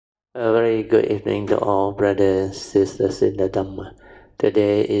A very good evening to all brothers, sisters in the Dhamma.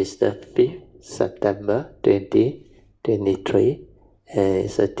 Today is the 5th September 2023 and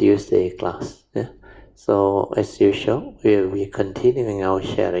it's a Tuesday class. Yeah? So as usual, we will be continuing our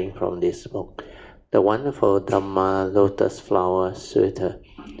sharing from this book, the wonderful Dhamma Lotus Flower Sutra.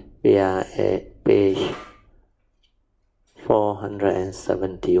 We are at page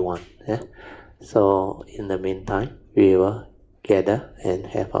 471. Yeah? So in the meantime, we will gather and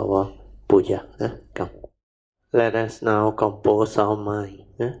have our puja. Come. Let us now compose our mind,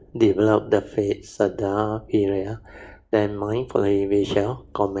 develop the faith, saddha, virya. Then mindfully we shall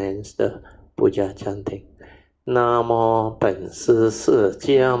commence the puja chanting. Namo 本师释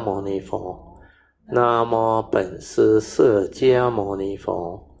迦牟尼佛。Namo 本师释迦牟尼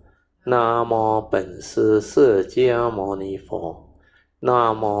佛。Namo 本师释迦牟尼佛。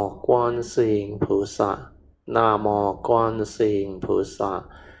Namo 观世音菩萨。Namo 观世音菩萨。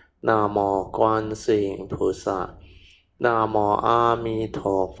Namo 观世音菩萨。Namo 阿弥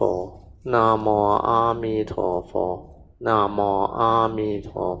陀佛。Namo 阿弥陀佛。Namo 阿弥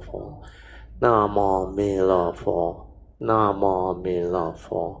陀佛。Namo 弥勒佛。Namo 弥勒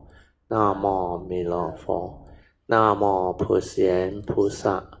佛。Namo 弥勒佛。Namo 普贤菩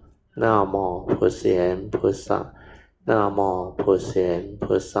萨。Namo 普贤菩萨。Namo 普贤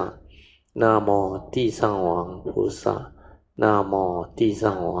菩萨。Namo 地藏王菩萨。Namo 地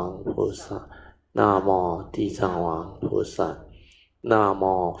藏王菩萨。Namo 地藏王菩萨。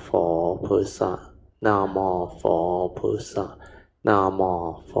Namo 佛菩萨。Namo 佛菩萨。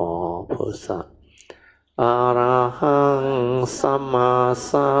Namo 佛菩萨。อะระหังสัมมา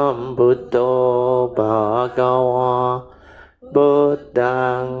สัมพุทโธภะคะวะบุตตั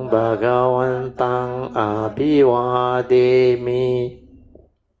งภะคะวันตังอะภิวาเทมิ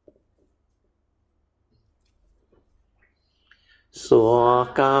สุ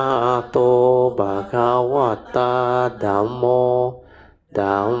ขะโตภะคะวะตาธัมโม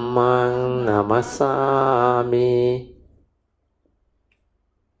ธัมมังนัมสสามิ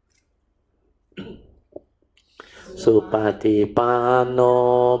สุปฏิปันโน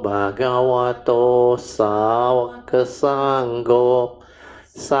ภะคะวะโตสาวกสังโฆ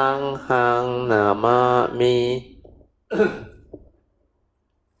สังฆังนามามิ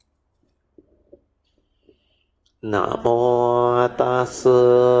นะโมตัสสะ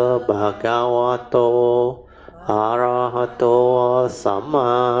ภะคะวะโตอะระหะโตสัมมา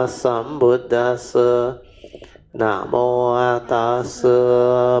สัมพุทธัสสะนะโมตัสสะ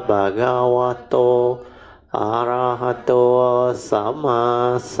ภะคะวะโตอะระหะโตสัมมา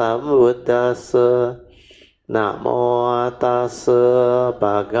สัมพุทธัสสะนะโมตัสสะภ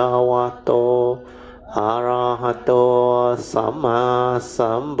ะคะวะโตอะระหะโตสัมมา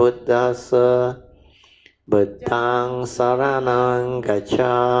สัมพุทธัสสะบุตตังสรณังกัจฉ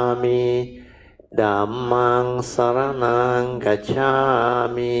ามิธัมมังสรณังกัจฉา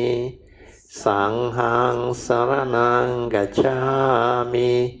มิสังฆังสรณังกัจฉา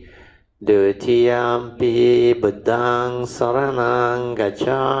มิดุติยมปิบุตตังสรณังกัจฉ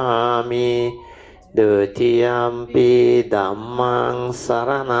ามิดุติยมปิธัมมังสร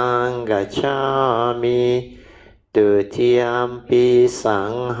ณังกัจฉามิดุติยมปิสั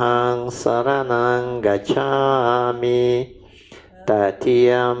งฆังสรณังกัจฉามิตติ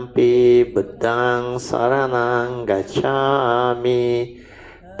ยมปิบุตตังสรณังกัจฉามิ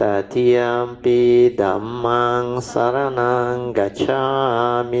ตติยมปิธัมมังสรณังกัจฉา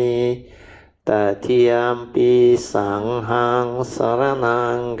มิตติยมปิสังฆังสรณั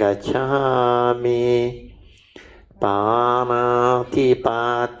งกัจฉามิปานาติปา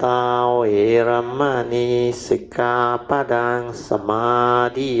ตาเวรมณีสิกขาปดังสมา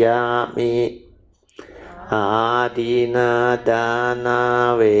ธิยามิอาดินาดานา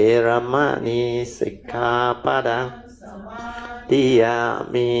เวรมณีสิกขาปดังทิยา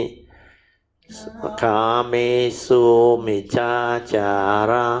มิกาเมสุมิจฉาจา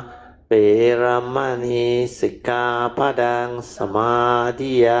ระเวรมณีสิกขาปดังสมา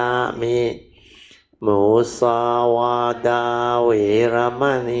ธิยามิมุสาวาทาเวรม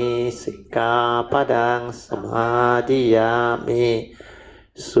ณีสิกขาปดังสมาธิยามิ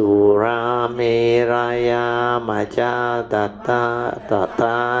สุราเมรยามัจจาดัตตาตัต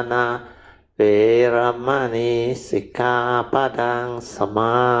านาเวรมณีสิกขาปดังสม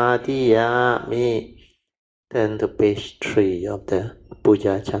าธิยามิ Turn to page 3 of the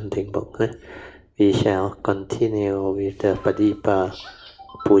Puja chanting book. We shall continue with the Padipa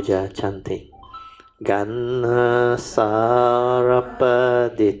Puja chanting. Ganna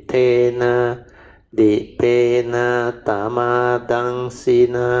sarapadittena dipena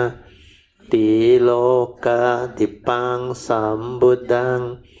tamadangsina tiloka dipang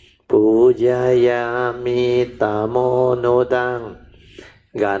sambuddhang Pujayami tamo nodang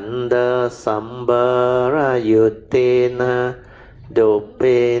Ganda sambara yutena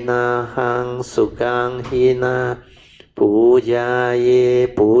Dopena hang sukang hina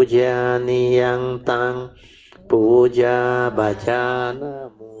Pujaye pujaniyang tang Puja bhajana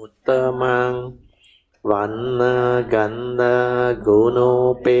muttamang Vanna ganda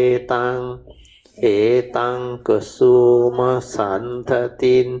guno petang Etang kusuma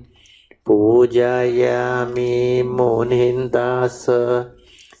santatin Pujayami munindasa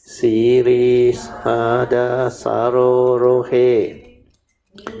Siri sada sarorohe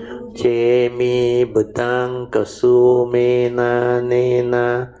Cemi bedang kasumena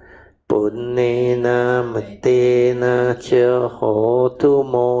nena Punnena metena cha hotu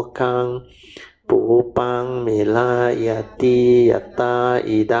mokang Pupang milayati yata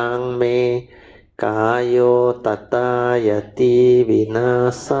idang me Kayo tata yati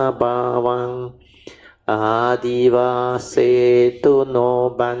vinasa bhavang Adivase tu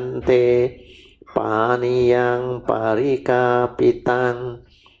no bante Paniyang parikapitang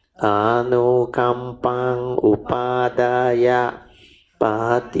Anukampang upadaya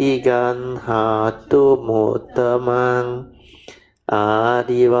Patigan hatu muttamang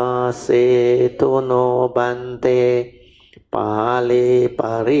Adivase tu no bante Pali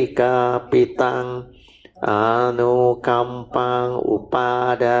parikapitang Anukampang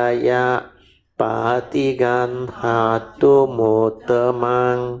upadaya Patigan hatu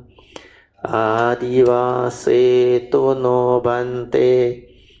muttamang Adivase tu no bante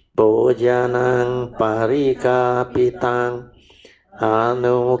Bojanang parikapitang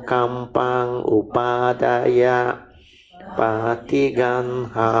Anukampang upadaya Patigan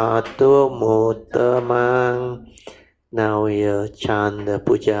hatu muttamang. Now we chant the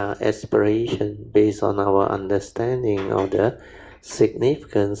puja aspiration based on our understanding of the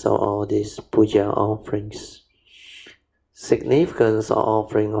significance of all these puja offerings. Significance of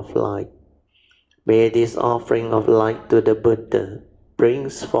offering of light. May this offering of light to the Buddha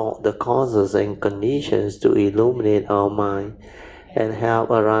brings forth the causes and conditions to illuminate our mind and help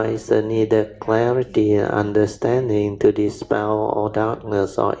arise the needed clarity and understanding to dispel all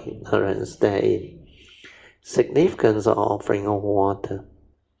darkness or ignorance therein. Significance of offering of water.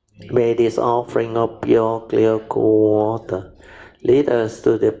 May this offering of pure, clear, cool water lead us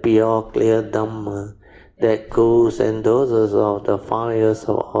to the pure, clear Dhamma that cools and doses out the fires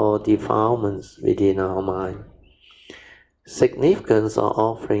of all defilements within our mind. Significance of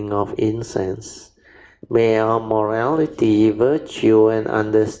offering of incense. May our morality, virtue, and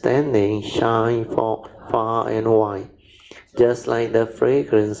understanding shine far and wide, just like the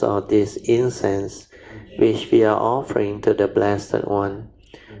fragrance of this incense which we are offering to the Blessed One,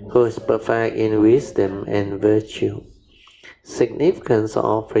 who is perfect in wisdom and virtue. Significance of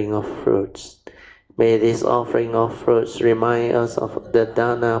offering of fruits. May this offering of fruits remind us of the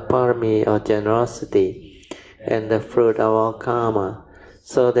dana parami or generosity and the fruit of our karma,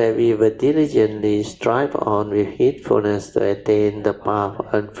 so that we will diligently strive on with heedfulness to attain the path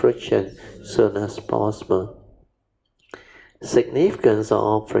and fruition soon as possible. Significance of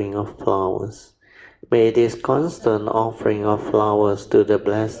offering of flowers. May this constant offering of flowers to the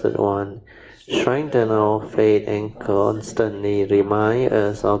Blessed One strengthen our faith and constantly remind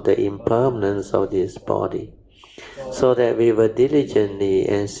us of the impermanence of this body, so that we will diligently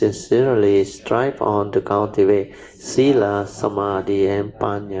and sincerely strive on to cultivate Sila, Samadhi, and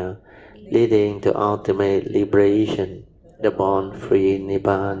Panya, leading to ultimate liberation, the born-free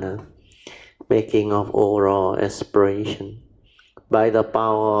Nibbana. Making of overall aspiration. By the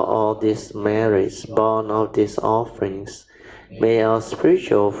power of all these merits born of these offerings, may our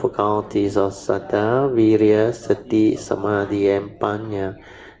spiritual faculties of Saddha, Virya, Sati, Samadhi, and Panya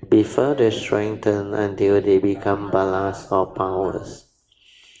be further strengthened until they become balas or powers.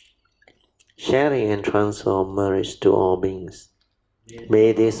 Sharing and transfer of merits to all beings.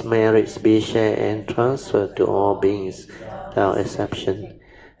 May these merits be shared and transferred to all beings without exception,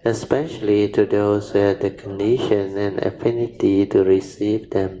 especially to those who have the condition and affinity to receive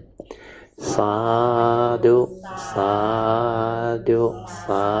them. Sadhu, sadhu,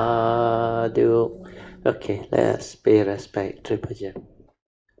 sadhu. Okay, let's pay respect to puja.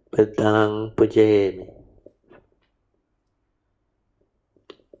 Bedang pujemi.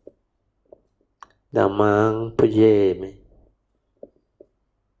 Dhammang pujemi.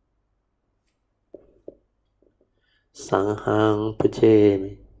 Sanghang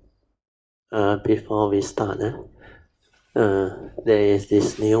pujemi. Before we start, there is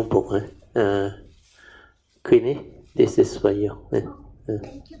this new book. Queenie, this is for you. Thank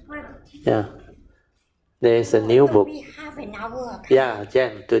you for the tea. Yeah. There is a new book. Half an hour. Yeah,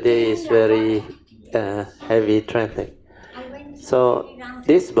 Jen, today is very heavy traffic. So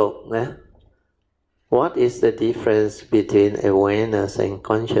this book, what is the difference between awareness and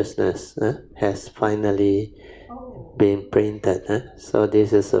consciousness, has finally been printed. So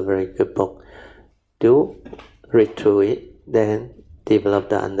this is a very good book. Do read through it, then develop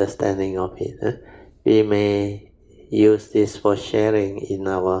the understanding of it. We may use this for sharing in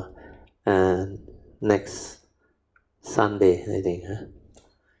our next Sunday, I think.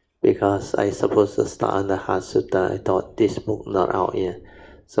 Because I supposed to start on the Heart Sutra, I thought this book not out yet.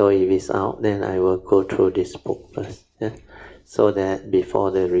 So if it's out, then I will go through this book first, so that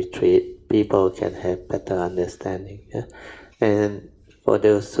before the retreat, people can have better understanding. And for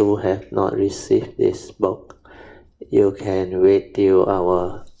those who have not received this book, you can wait till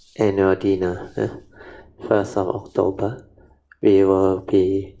our annual dinner, 1st of October. We will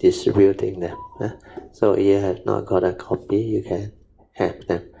be distributing them. So if you have not got a copy, you can have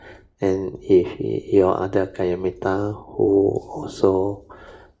them. And if your other Kalyanamittas who also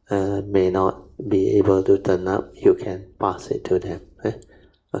may not be able to turn up, you can pass it to them.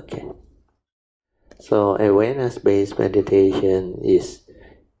 Okay. So awareness-based meditation is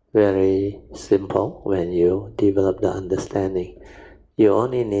very simple when you develop the understanding. You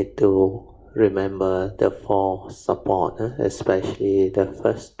only need to remember the four support, especially the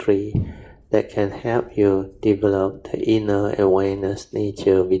first three, that can help you develop the inner awareness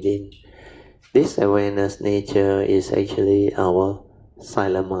nature within. This awareness nature is actually our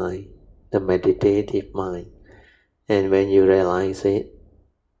silent mind, the meditative mind. And when you realize it,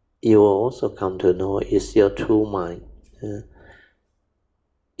 you will also come to know it's your true mind.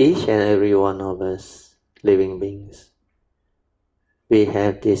 Each and every one of us, living beings, we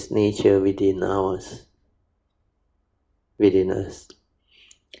have this nature within us.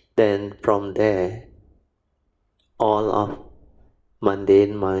 Then from there, all of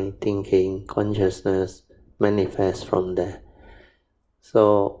mundane mind, thinking, consciousness manifests from there.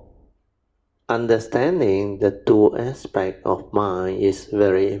 So understanding the two aspects of mind is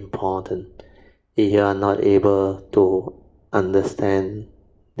very important. If you are not able to understand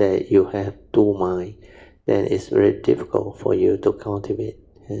that you have two minds, then it's very difficult for you to cultivate.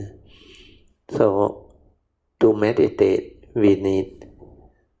 So to meditate, we need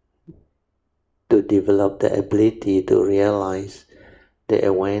to develop the ability to realize the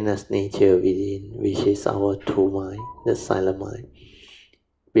awareness nature within, which is our true mind, the silent mind,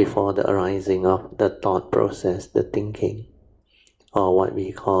 before the arising of the thought process, the thinking, or what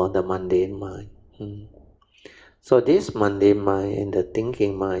we call the mundane mind. So this mundane mind and the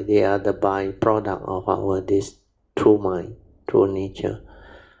thinking mind, they are the byproduct of this true mind, true nature.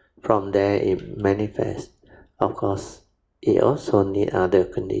 From there it manifests. Of course, it also need other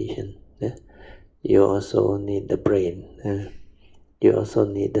conditions. You also need the brain. You also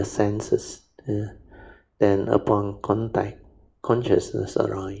need the senses. Then upon contact, consciousness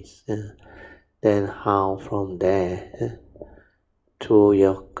arises. Then how from there, through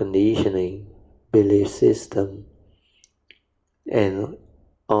your conditioning, belief system, and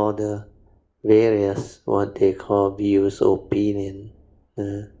all the various what they call views, opinion,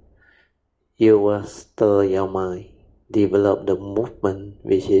 you will stir your mind, develop the movement,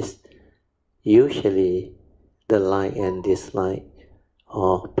 which is usually the like and dislike,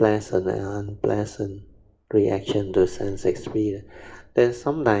 or pleasant and unpleasant reaction to sense experience. Then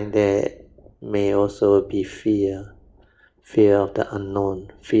sometimes there may also be fear of the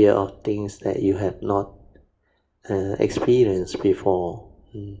unknown, fear of things that you have not experienced before.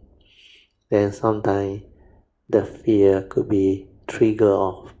 Then sometimes the fear could be triggered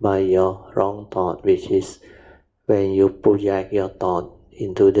off by your wrong thought, which is when you project your thought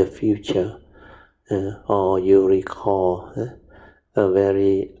into the future, or you recall a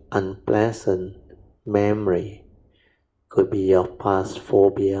very unpleasant memory. Could be your past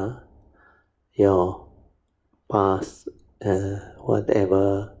phobia, your past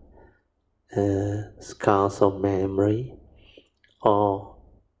whatever scars of memory, or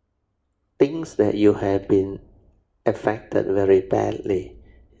things that you have been affected very badly.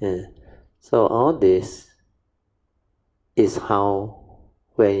 So all this is how,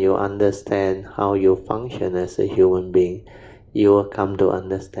 when you understand how you function as a human being, you will come to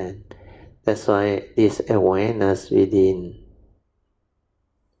understand. That's why this awareness within,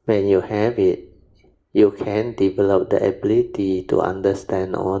 when you have it, you can develop the ability to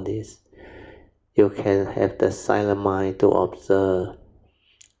understand all this. You can have the silent mind to observe,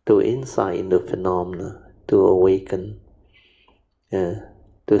 to insight into phenomena, to awaken,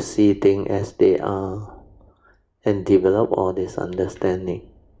 to see things as they are, and develop all this understanding.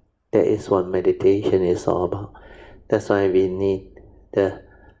 That is what meditation is all about. That's why we need the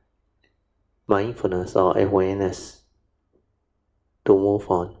mindfulness or awareness to move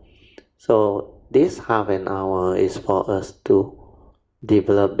on. So this half an hour is for us to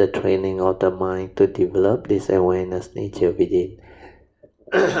develop the training of the mind, to develop this awareness nature within.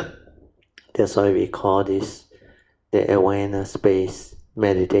 That's why we call this the awareness-based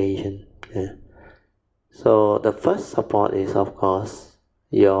meditation. Yeah. So the first support is, of course,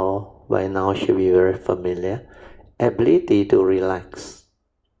 your, by now should be very familiar, ability to relax.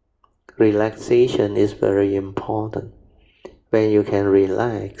 Relaxation is very important. When you can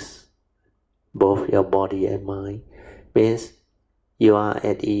relax both your body and mind, means you are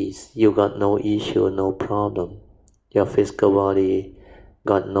at ease, you got no issue, no problem. Your physical body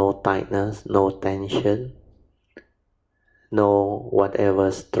got no tightness, no tension, no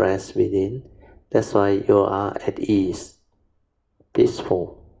whatever stress within. That's why you are at ease,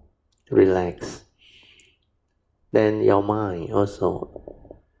 peaceful, relaxed. Then your mind also,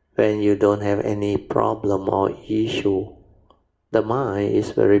 when you don't have any problem or issue, the mind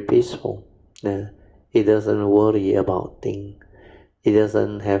is very peaceful. It doesn't worry about things. It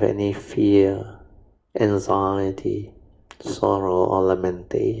doesn't have any fear, anxiety, sorrow or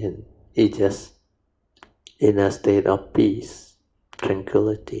lamentation. It's just in a state of peace,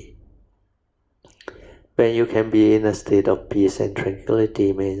 tranquility. When you can be in a state of peace and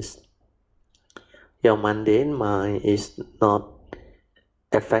tranquility means your mundane mind is not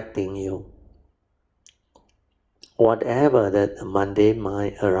affecting you. Whatever that the mundane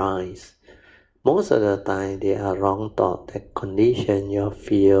mind arises, most of the time they are wrong thoughts that condition your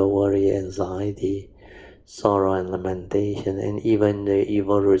fear, worry, anxiety, sorrow and lamentation, and even the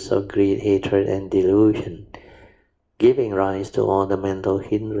evil roots of greed, hatred and delusion, giving rise to all the mental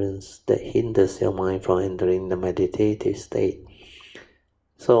hindrance that hinders your mind from entering the meditative state.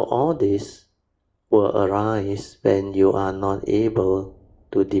 So all this will arise when you are not able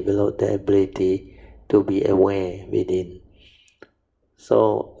to develop the ability to be aware within.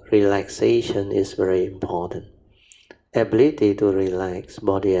 So relaxation is very important. Ability to relax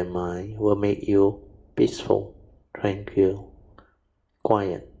body and mind will make you peaceful, tranquil,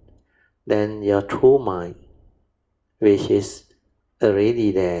 quiet. Then your true mind, which is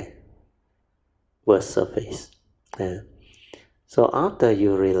already there, will surface. So after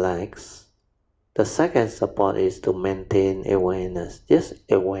you relax, the second support is to maintain awareness. Just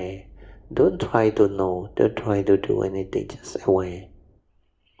aware. Don't try to know, don't try to do anything, just aware.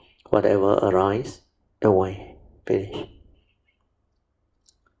 Whatever arises, aware, finish.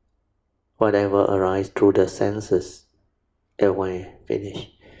 Whatever arises through the senses, aware,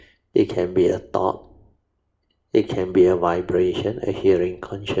 finish. It can be a thought, it can be a vibration, a hearing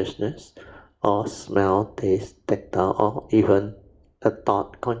consciousness, or smell, taste, tactile, or even a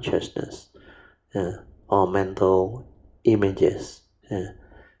thought consciousness, or mental images.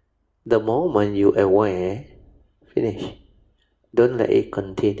 The moment you aware, finish. Don't let it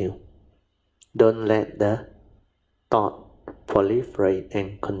continue. Don't let the thought proliferate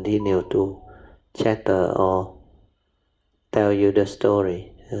and continue to chatter or tell you the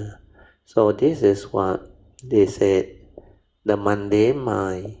story. So this is what they said, the mundane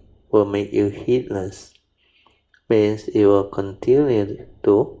mind will make you heedless. Means it will continue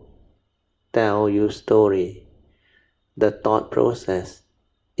to tell you story. The thought process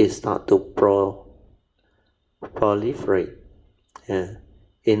is start to proliferate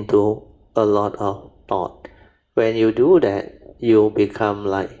into a lot of thought. When you do that, you become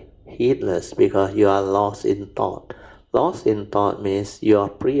like heedless because you are lost in thought. Lost in thought means you are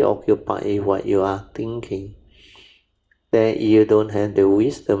preoccupied with what you are thinking. Then you don't have the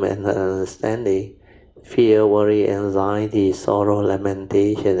wisdom and the understanding. Fear, worry, anxiety, sorrow,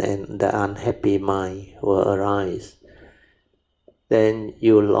 lamentation, and the unhappy mind will arise. Then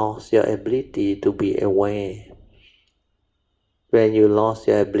you lost your ability to be aware. When you lost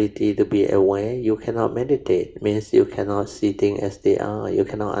your ability to be aware, you cannot meditate. It means you cannot see things as they are. You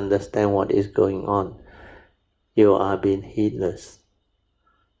cannot understand what is going on. You are being heedless,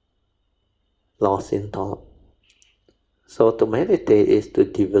 lost in thought. So to meditate is to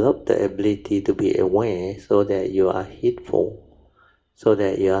develop the ability to be aware so that you are heedful, so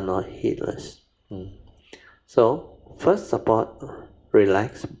that you are not heedless. So first support,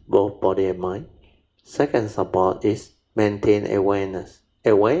 relax both body and mind. Second support is maintain awareness.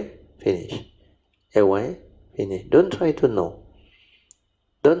 Aware, finish. Aware, finish. Don't try to know.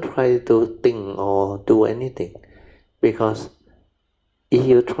 Don't try to think or do anything. Because if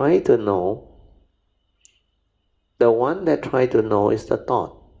you try to know, the one that try to know is the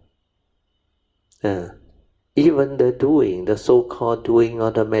thought. If Even the doing, the so-called doing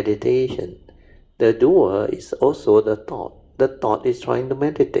of the meditation, the doer is also the thought. The thought is trying to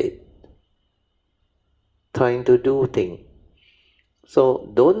meditate, trying to do things.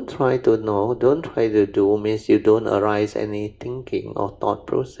 So don't try to know, don't try to do means you don't arise any thinking or thought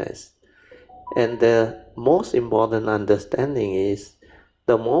process. And the most important understanding is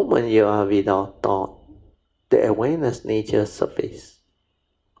the moment you are without thought, the awareness nature surface.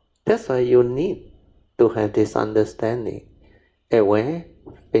 That's why you need to have this understanding. Aware,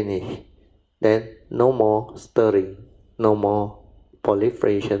 finish. Then no more stirring, no more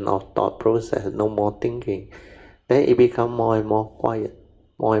proliferation of thought process, no more thinking. Then it becomes more and more quiet,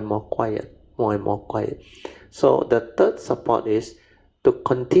 more and more quiet, more and more quiet. So the third support is to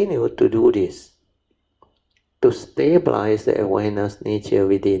continue to do this, to stabilize the awareness nature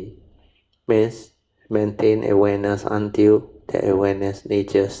within. Means maintain awareness until the awareness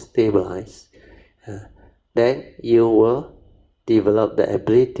nature stabilizes. Then you will develop the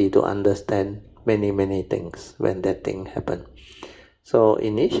ability to understand many things when that thing happens. So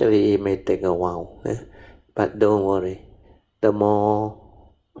initially it may take a while, but don't worry. The more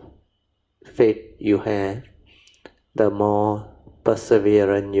faith you have, the more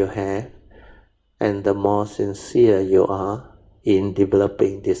perseverance you have, and the more sincere you are in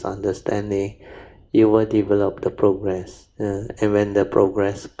developing this understanding, you will develop the progress. And when the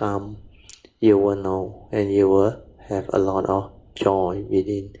progress comes, you will know and you will have a lot of joy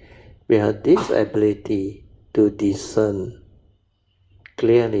within. We have this ability to discern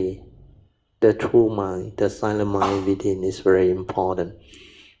clearly the true mind, the silent mind within is very important.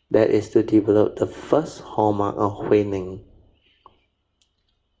 That is to develop the first hallmark of huining,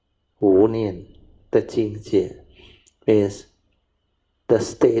 wu nian, the jingjie, means the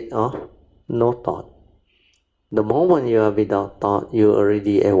state of no thought. The moment you are without thought, you are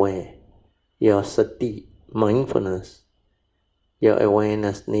already aware. Your sati, mindfulness, your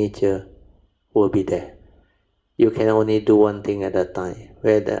awareness nature will be there. You can only do one thing at a time,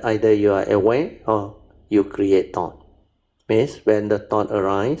 whether either you are aware or you create thought. Means when the thought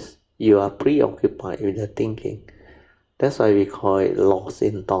arises, you are preoccupied with the thinking. That's why we call it lost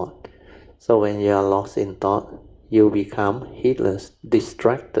in thought. So when you are lost in thought, you become heedless,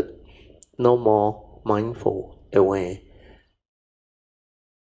 distracted, no more mindful, aware.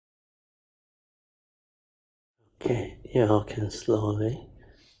 Okay, you all can slowly,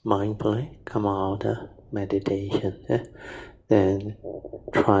 mindfully come out of meditation. Then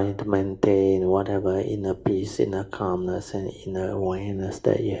try to maintain whatever inner peace, inner calmness, and inner awareness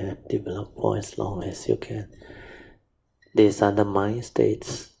that you have developed for as long as you can. These are the mind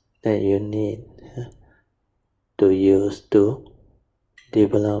states that you need to use to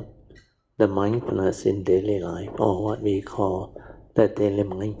develop the mindfulness in daily life, or what we call the daily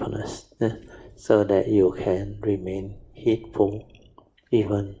mindfulness, so that you can remain heedful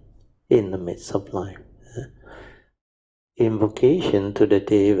even in the midst of life. Invocation to the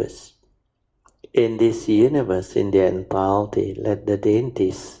Devas. In this universe, in the entirety, let the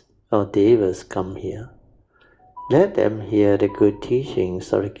deities or Devas come here. Let them hear the good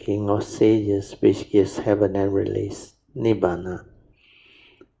teachings of the King of Sages, which gives heaven and release, Nibbana.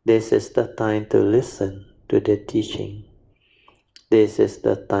 This is the time to listen to the teaching. This is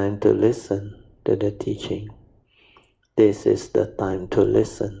the time to listen to the teaching. This is the time to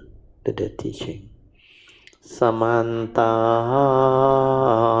listen to the teaching. Samanta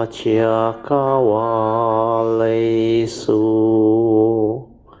Chakavalesu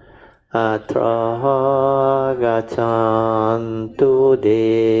Atra Gachantu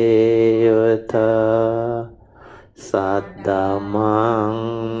Devata Saddamang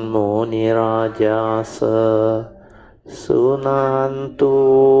Munirajasa Sunantu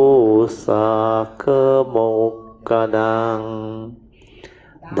Sakemokadang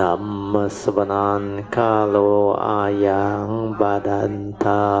Dhammasvanan Kalo Ayang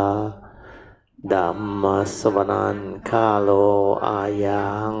Badanta Dhammasvanan Kalo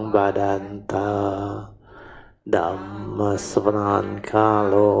Ayang Badanta Dhammasvanan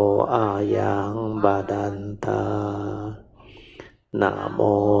Kalo Ayang Badanta.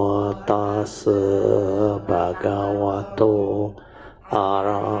 Namo tassa bhagavato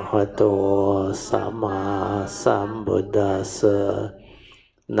arahato sama sambuddhassa.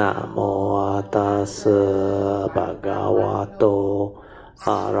 Namo tassa bhagavato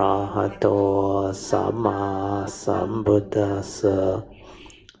arahato sama sambuddhassa.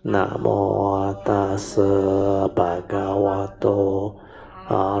 Namo tassa bhagavato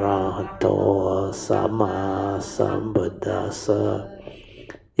arahato sama sambuddhassa.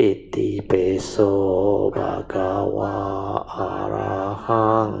 Iti peso bhagava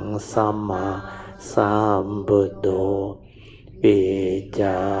arahang sama Sambuddho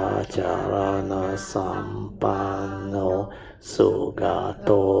Vijjacharana Sampanno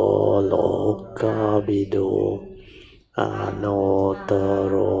Sugato Lokavidu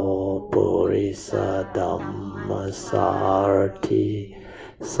Anuttaro Purisa Dhammasarthi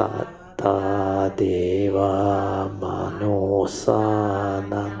Satta Deva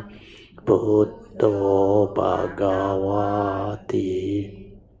Manusanam Buddho Bhagavati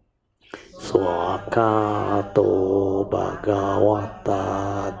Swakato Bhagavata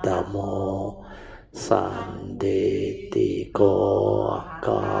Dhammo Sandetiko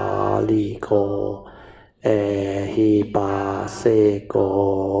Akaliko Ehipaseko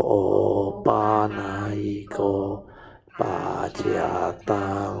Opanaiko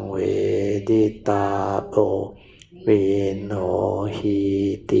Pachyatang Veditabo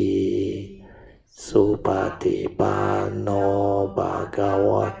Vinohiti Supatipanno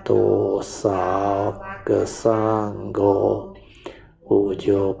Bhagavato Sangha Sangho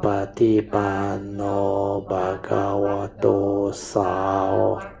Ujjopatipanno Bhagavato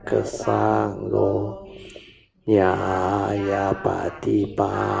Sangha Sangho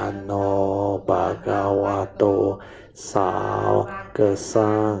Nyayapatipanno Bhagavato Sangha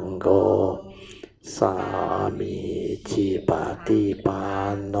Sangho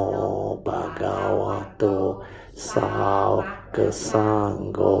Samicipatipanno Bhagavato Sangha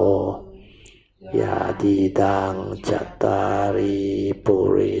Sangho Yadidang Cattari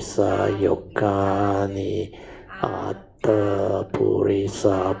Purisa Yogani Atta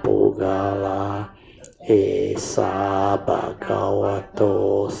Purisa Pugala Esa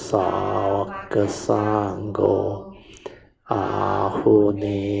Bhagavato Sangha Sangho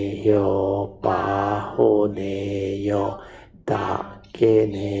Ahuneyo Pahuneyo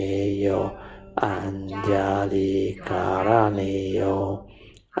Dakeneyo Anjali Karaneyo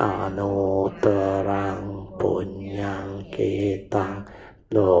Anuttarang Punyang Ketang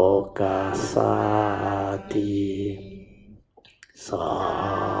Lokasati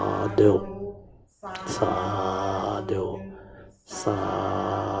Sadhu Sadhu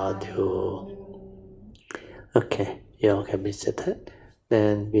Sadhu. Okay, you all can be seated.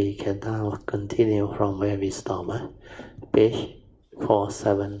 Then we can now continue from where we stopped. Page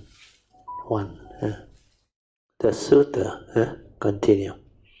 471. The Sutra continue.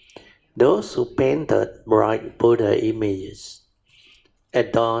 Those who painted bright Buddha images,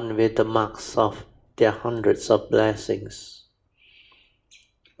 adorned with the marks of their hundreds of blessings,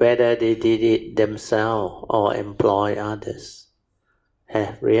 whether they did it themselves or employ others,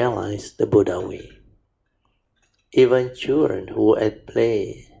 have realized the Buddha way. Even children who at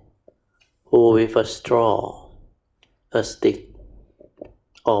play, who with a straw, a stick,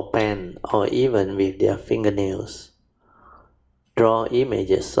 or pen, or even with their fingernails, draw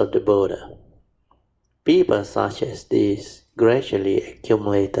images of the Buddha. People such as these gradually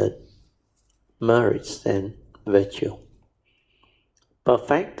accumulated merits and virtue,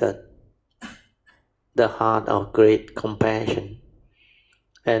 perfected the heart of great compassion,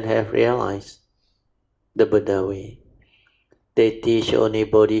 and have realized the Buddha way. They teach only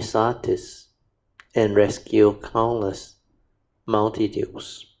bodhisattvas and rescue countless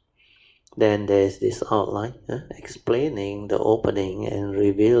multitudes. Then there is this outline explaining the opening and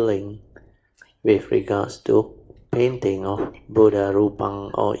revealing with regards to painting of Buddha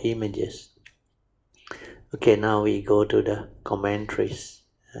Rupang or images. Okay, now we go to the commentaries.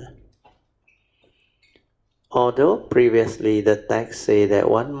 Although previously the text say that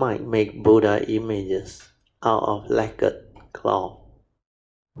one might make Buddha images out of lacquered cloth,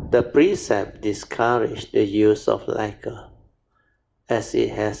 the precept discouraged the use of lacquer, as it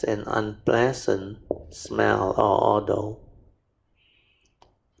has an unpleasant smell or odor.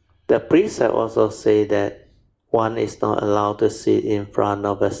 The precept also say that one is not allowed to sit in front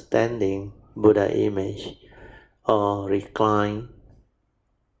of a standing Buddha image or recline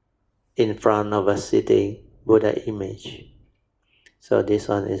in front of a sitting Buddha image. So this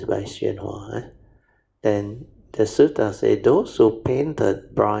one is by Xuanhua. Then the sutta say those who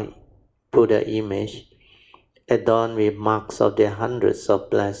painted bright Buddha image adorned with marks of their hundreds of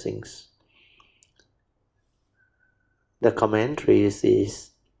blessings. The commentary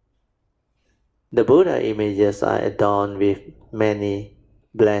is the Buddha images are adorned with many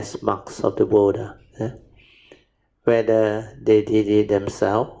blessed marks of the Buddha. Whether they did it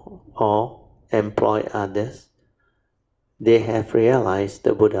themselves or employ others, they have realized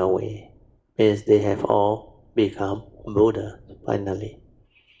the Buddha way, means they have all become Buddha finally.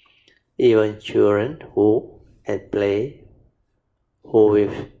 Even children who at play, who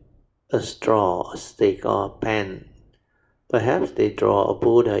with a straw, a stick or a pen Perhaps they draw a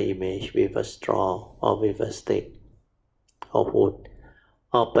Buddha image with a straw or with a stick of wood,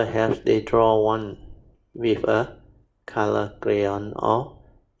 or perhaps they draw one with a color crayon or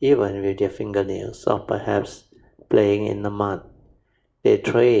even with their fingernails, or perhaps playing in the mud. They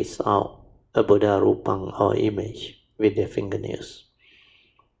trace out a Buddha Rupang or image with their fingernails.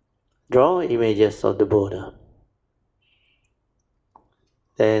 Draw images of the Buddha.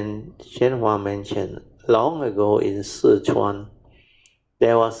 Then Shenhua mentioned, long ago in Sichuan,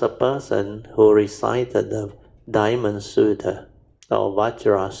 there was a person who recited the Diamond Sutra or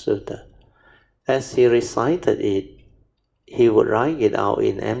Vajra Sutra. As he recited it, he would write it out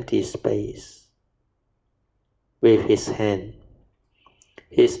in empty space with his hand.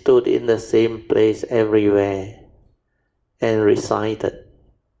 He stood in the same place everywhere and recited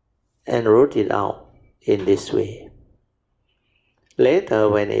and wrote it out in this way. Later,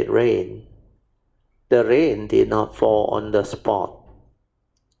 when it rained, the rain did not fall on the spot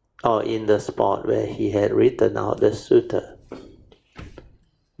or in the spot where he had written out the sutta.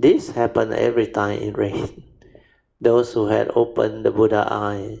 This happened every time it rained. Those who had opened the Buddha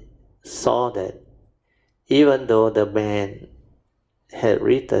eye saw that even though the man had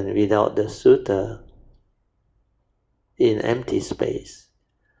written without the sutta in empty space,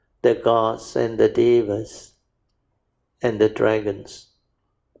 the gods and the devas and the dragons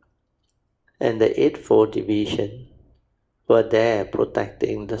and the Eightfold Division were there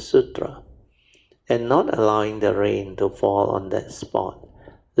protecting the sutra and not allowing the rain to fall on that spot.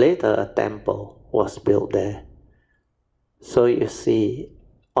 Later a temple was built there. So you see,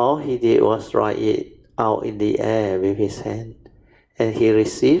 all he did was write it out in the air with his hand, and he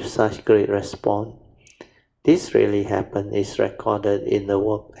received such great response. This really happened is recorded in the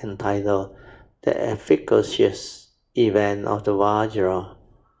work entitled The Efficacious Event of the Vajra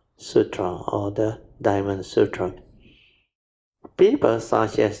Sutra or the Diamond Sutra. People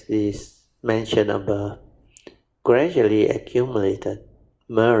such as these mentioned above gradually accumulated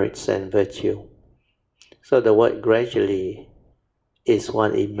merits and virtue. So the word gradually is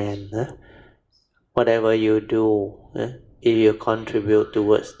what it meant. Whatever you do, if you contribute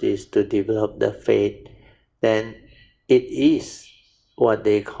towards this to develop the faith, then it is what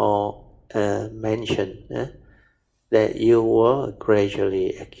they call mention, that you will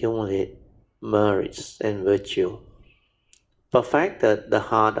gradually accumulate merits and virtue. Perfected the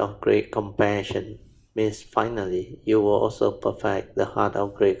heart of great compassion means finally you will also perfect the heart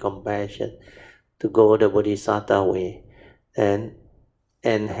of great compassion to go the Bodhisattva way, and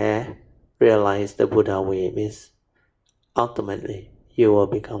have realized the Buddha way means ultimately you will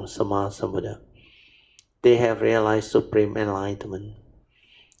become Sammasambuddha. They have realized supreme enlightenment.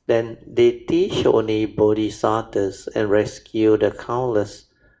 Then they teach only bodhisattvas and rescue the countless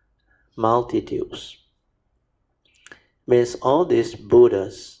multitudes. Means all these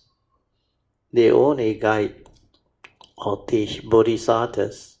Buddhas, they only guide or teach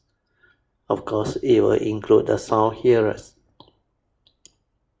bodhisattvas. Of course, it will include the sound hearers,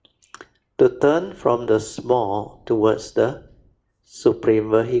 to turn from the small towards the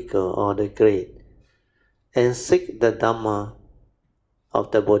supreme vehicle or the great, and seek the Dhamma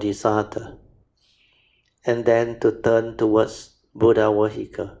of the Bodhisattva, and then to turn towards Buddha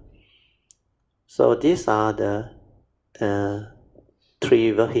vehicle. So these are the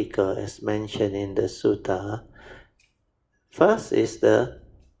three vehicles as mentioned in the sutta. First is the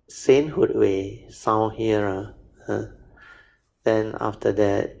sainthood way, sound hearer. Then after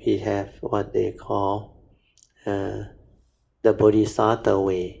that we have what they call the Bodhisattva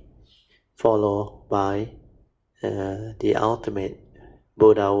way, followed by the ultimate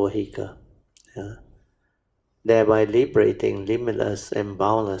Buddha vehicle, thereby liberating limitless and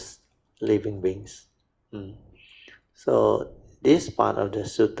boundless living beings. So this part of the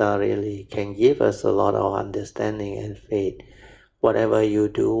sutta really can give us a lot of understanding and faith. Whatever you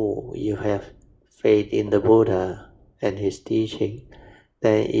do, you have faith in the Buddha and his teaching,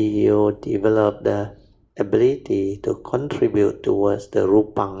 then you develop the ability to contribute towards the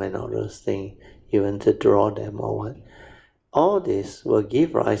rupang and all those things, even to draw them or what. All this will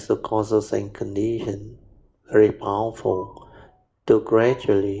give rise to causes and conditions, very powerful, to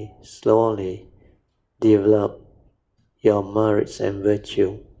gradually, slowly develop your merits and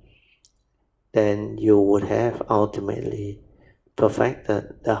virtue. Then you would have ultimately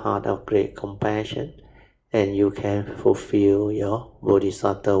perfected the heart of great compassion, and you can fulfill your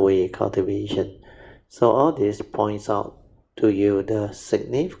Bodhisattva way cultivation. So all this points out to you the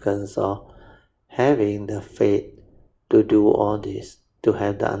significance of having the faith to do all this, to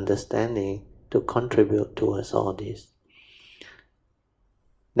have the understanding to contribute towards all this.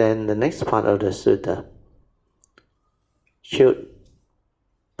 Then the next part of the sutta, Should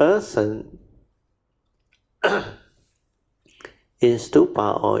person in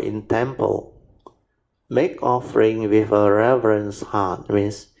stupa or in temple make offering with a reverence heart,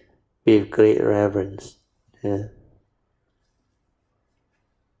 means with great reverence, to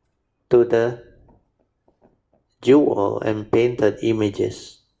the jewel and painted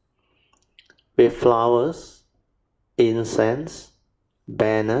images, with flowers, incense,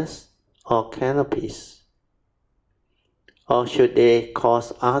 banners, or canopies? Or should they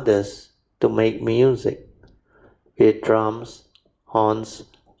cause others to make music with drums, horns,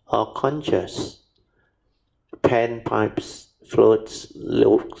 or conchas, panpipes, flutes,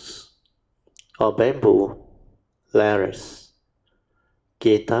 lutes, or bamboo, lyres,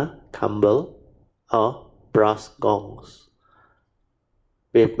 guitar, kambal, or brass gongs,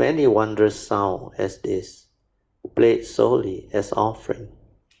 with many wondrous sounds as this, played solely as offering?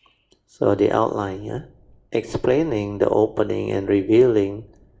 So the outline, explaining the opening and revealing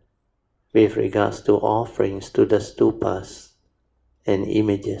with regards to offerings to the stupas and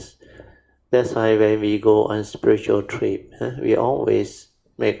images. That's why when we go on spiritual trip, we always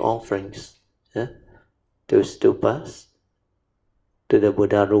make offerings to stupas, to the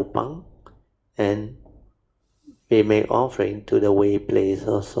Buddha Rupang, and we make offering to the way place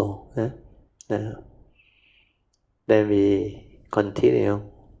also. Then we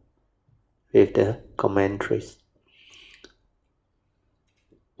continue with the commentaries.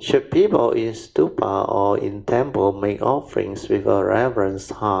 Should people in stupa or in temple make offerings with a reverence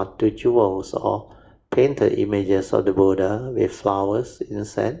heart to jewels or painted images of the Buddha with flowers,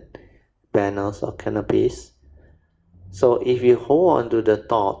 incense, banners, or canopies? So if you hold on to the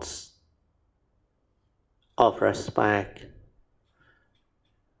thoughts of respect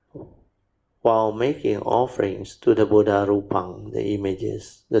while making offerings to the Buddha Rupang, the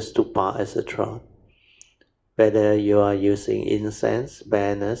images, the stupa, etc., whether you are using incense,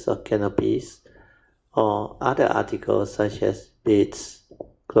 banners, or canopies, or other articles such as beads,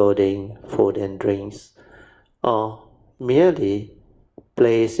 clothing, food and drinks, or merely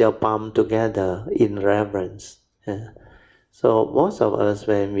place your palm together in reverence. So most of us,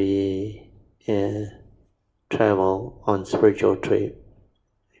 when we travel on spiritual trip,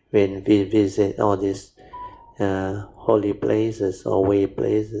 when we visit all these holy places or way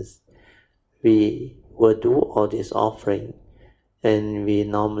places, we will do all this offering, and we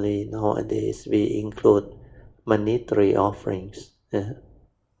normally nowadays we include monetary offerings,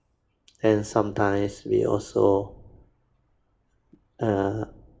 and sometimes we also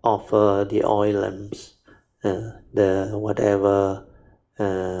offer the oil lamps, the whatever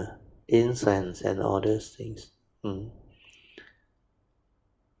incense and all those things.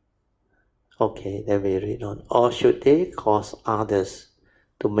 Okay, then we read on. Or should they cause others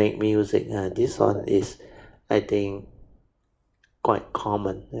to make music? This one is, I think, quite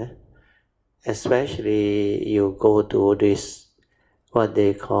common. Especially you go to this, what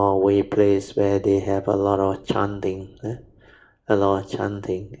they call way place where they have a lot of chanting. A lot of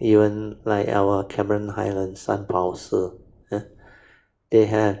chanting. Even like our Cameron Highlands, San Pao Si, they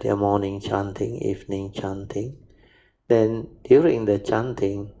have their morning chanting, evening chanting. Then during the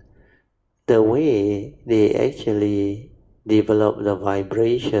chanting, the way they actually develop the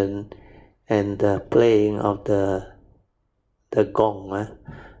vibration and the playing of the gong,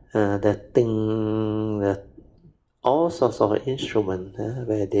 the ting, all sorts of instruments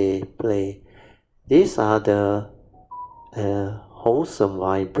where they play. These are the wholesome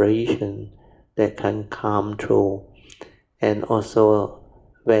vibration that can come through. And also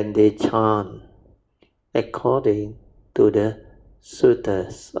when they chant according to the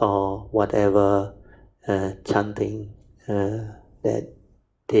sutras or whatever chanting that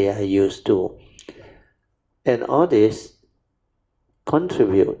they are used to. And all this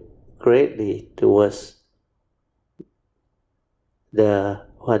contribute greatly towards the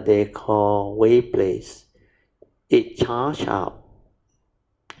what they call way place. It charge up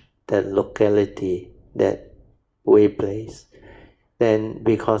that locality, that way place. Then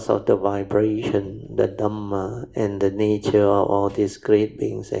because of the vibration, the Dhamma, and the nature of all these great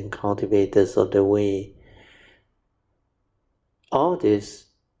beings and cultivators of the way, all this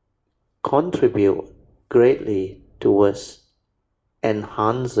contribute greatly towards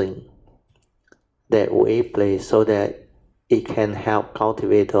enhancing that way place so that it can help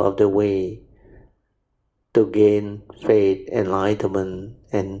cultivator of the way to gain faith, enlightenment,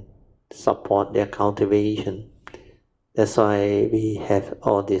 and support their cultivation. That's why we have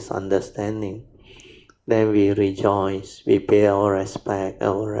all this understanding. Then we rejoice, we pay our respect,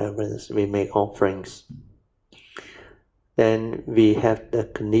 our reverence, we make offerings. Then we have the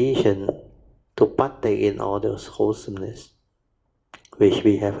condition to partake in all those wholesomeness. which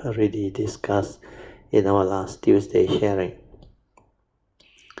we have already discussed in our last Tuesday sharing.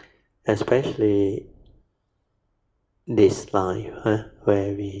 Especially this life,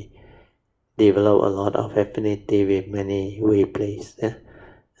 where we develop a lot of affinity with many way places.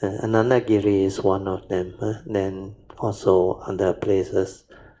 Anandagiri is one of them. Then also other places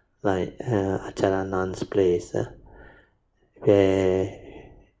like Acharanand's place, where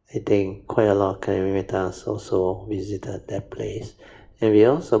I think quite a lot of Kalyanamittas also visited that place. And we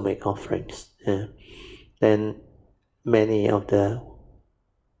also make offerings. Then many of the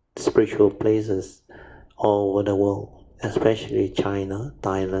spiritual places all over the world, especially China,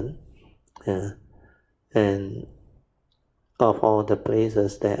 Thailand, and of all the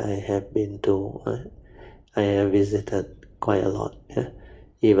places that I have been to, I have visited quite a lot.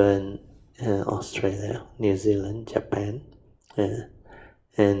 Even Australia, New Zealand, Japan,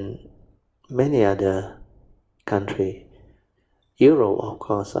 and many other countries. Europe, of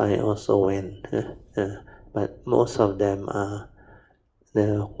course, I also went, but most of them are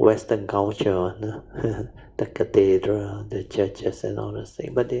the Western culture, the cathedral, the churches, and all those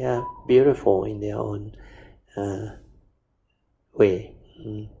things. But they are beautiful in their own way.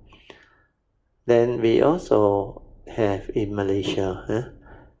 Then we also have in Malaysia,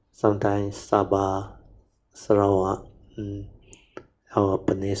 sometimes Sabah, Sarawak, our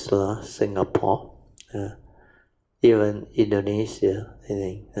peninsula, Singapore, even Indonesia, I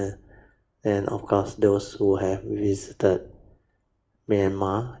think. And of course, those who have visited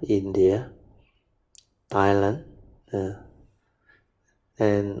Myanmar, India, Thailand,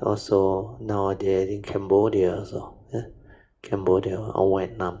 and also nowadays in Cambodia also, Cambodia or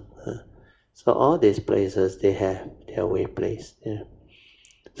Vietnam. So all these places, they have their way place.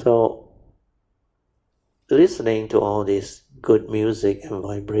 So listening to all this good music and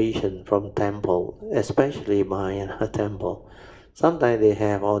vibration from temple, especially my temple, sometimes they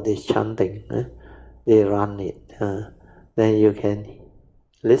have all this chanting. They run it. Then you can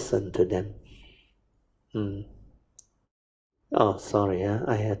listen to them. Oh, sorry,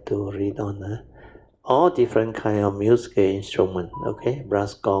 I had to read on. All different kind of musical instrument. Okay,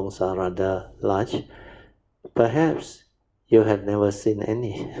 brass gongs are rather large. Perhaps you have never seen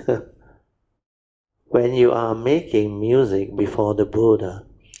any. When you are making music before the Buddha,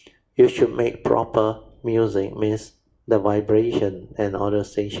 you should make proper music, means the vibration and other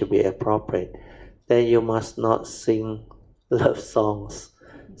things should be appropriate. Then you must not sing love songs,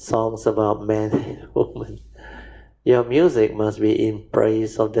 songs about men and women. Your music must be in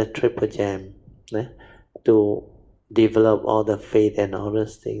praise of the triple gem, to develop all the faith and all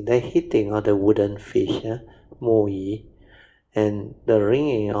those things. The hitting of the wooden fish, Mui, and the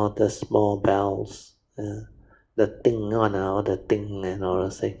ringing of the small bells, the ting on or the ting and all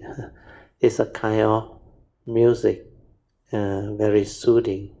those things. It's a kind of music, very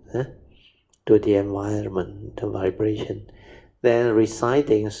soothing to the environment, the vibration. Then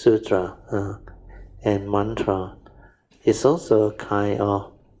reciting sutra and mantra is also a kind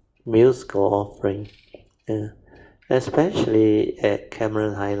of musical offering, especially at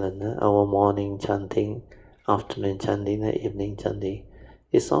Cameron Highland. Our morning chanting, afternoon chanting, and evening chanting,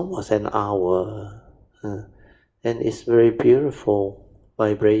 it's almost an hour, and it's very beautiful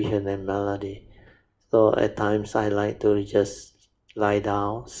vibration and melody. So at times I like to just lie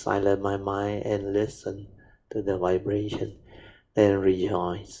down, silence my mind, and listen to the vibration, then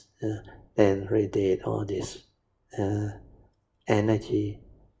rejoice, then radiate all this energy,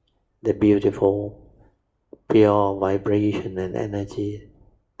 the beautiful, pure vibration and energy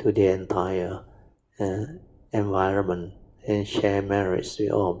to the entire environment, and share merits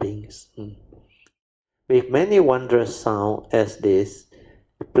with all beings. With many wondrous sounds as this,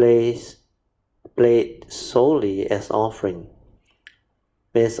 played solely as offering,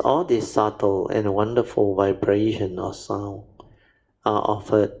 means all these subtle and wonderful vibration or sound are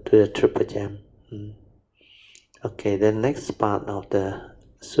offered to the triple gem. Okay, the next part of the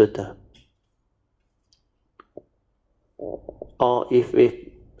sutta. Or if with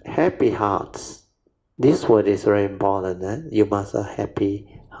happy hearts, this word is very important. You must have a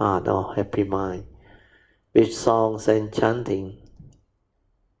happy heart or happy mind. With songs and chanting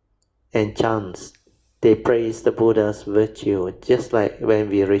and chants, they praise the Buddha's virtue, just like when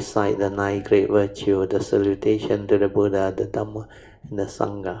we recite the 9 great virtues, the salutation to the Buddha, the Dhamma, and the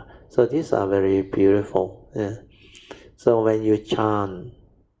Sangha. So these are very beautiful. So when you chant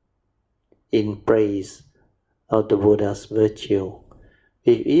in praise of the Buddha's virtue,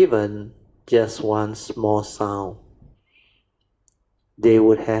 if even just one small sound, they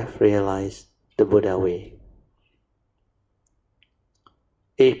would have realized the Buddha way.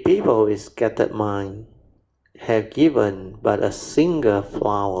 If people with scattered mind have given but a single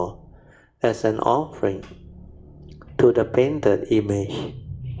flower as an offering to the painted image,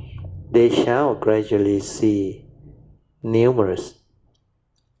 they shall gradually see numerous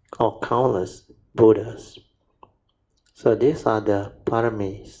or countless Buddhas. So these are the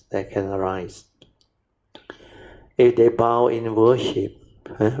paramis that can arise. If they bow in worship,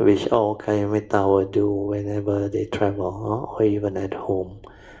 which all Kalyanamittas will do whenever they travel, or even at home,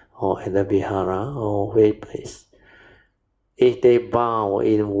 or at the vihara, or way place. If they bow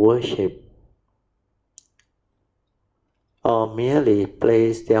in worship, or merely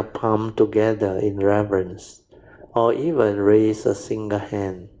place their palm together in reverence, or even raise a single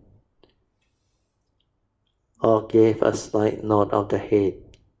hand, or give a slight nod of the head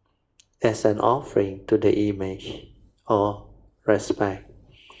as an offering to the image, or respect,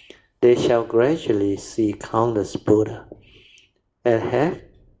 they shall gradually see countless Buddha and have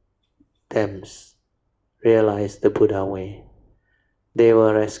them realize the Buddha way. They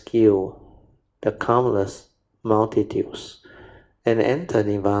will rescue the countless multitudes and enter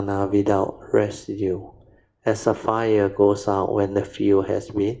nirvana without residue, as a fire goes out when the fuel has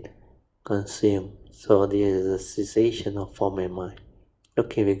been consumed. So this is a cessation of form and mind.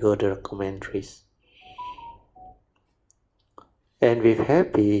 Okay, we go to the commentaries. And with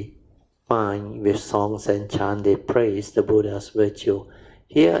happy mind, with songs and chant, they praise the Buddha's virtue.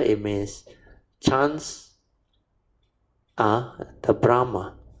 Here it means chants are the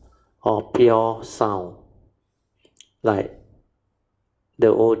Brahma, or pure sound, like the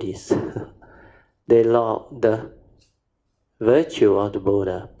Odis. They love the virtue of the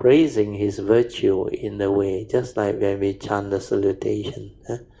Buddha, praising his virtue in the way, just like when we chant the salutation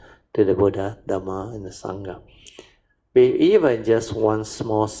to the Buddha, Dhamma, and the Sangha. With even just one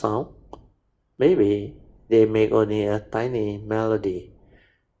small sound, maybe they make only a tiny melody,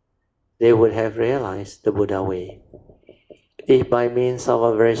 they would have realized the Buddha way. If by means of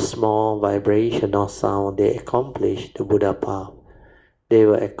a very small vibration or sound they accomplish the Buddha path, they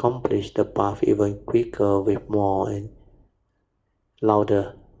will accomplish the path even quicker with more and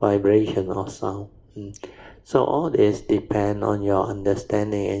louder vibration or sound. So all this depends on your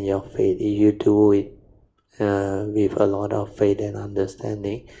understanding and your faith. If you do it with a lot of faith and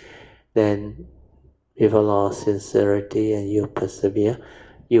understanding, then with a lot of sincerity and you persevere,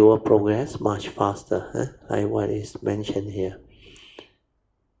 you will progress much faster, like what is mentioned here.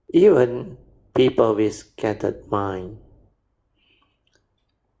 Even people with scattered mind,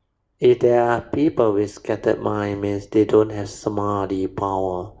 if there are people with scattered mind, means they don't have samadhi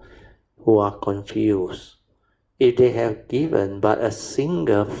power, who are confused. If they have given but a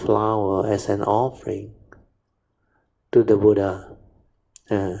single flower as an offering to the Buddha,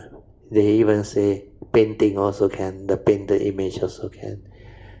 they even say painting also can, the painted image also can,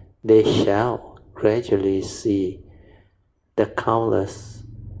 they shall gradually see the countless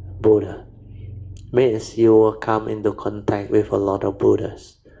Buddha. Means you will come into contact with a lot of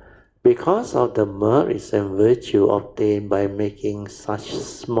Buddhas. Because of the merits and virtue obtained by making such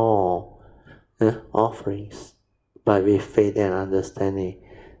small offerings, but with faith and understanding,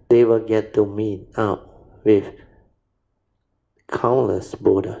 they will get to meet up with countless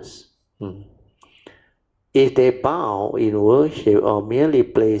Buddhas. If they bow in worship or merely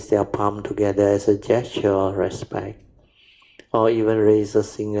place their palm together as a gesture of respect, or even raise a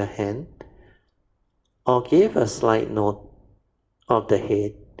single hand, or give a slight nod of the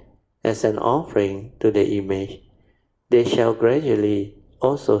head as an offering to the image, they shall gradually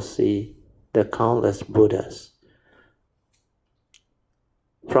also see the countless Buddhas.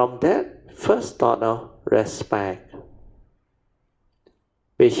 From that first thought of respect,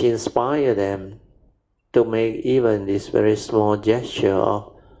 which inspire them to make even this very small gesture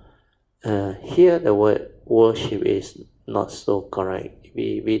of, here the word worship is not so correct.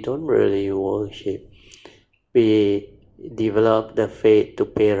 We don't really worship. We develop the faith to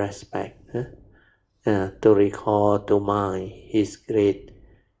pay respect, to recall to mind his great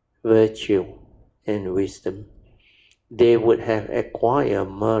virtue and wisdom. They would have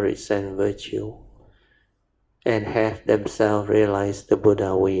acquired merits and virtue and have themselves realized the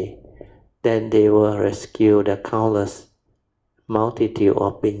Buddha way. Then they will rescue the countless multitude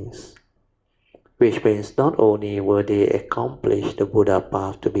of beings, which means not only will they accomplish the Buddha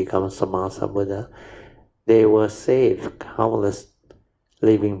path to become Sammasa Buddha, they will save countless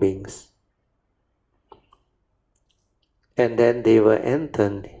living beings. And then they will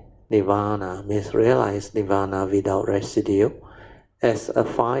enter nirvana, means realize nirvana without residue, as a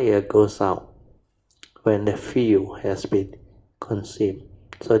fire goes out when the fuel has been consumed.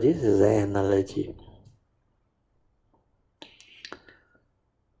 So this is the analogy.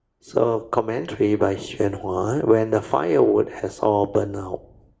 So commentary by Xuanhua, when the firewood has all burned out,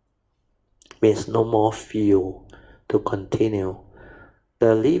 means no more fuel to continue.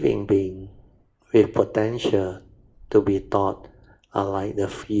 The living being with potential to be taught are like the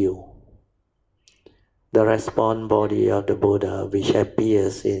fuel. The response body of the Buddha, which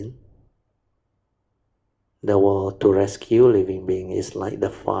appears in the world to rescue living beings, is like the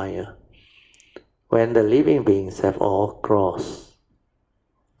fire. When the living beings have all crossed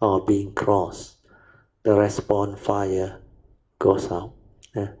or been crossed, the response fire goes out.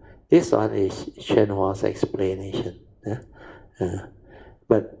 This one is Shenhua's explanation.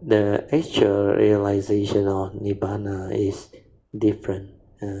 But the actual realization of Nibbana is different.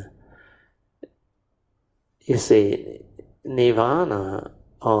 You see, Nirvana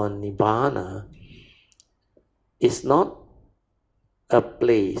or Nibbana is not a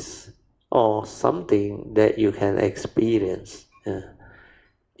place or something that you can experience.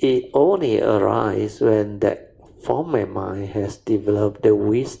 It only arises when that form of mind has developed the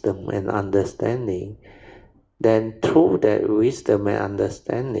wisdom and understanding. Then through that wisdom and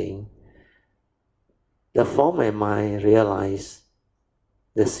understanding, the form of mind realizes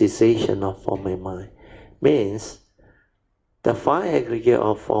the cessation of form of mind. Means the five aggregate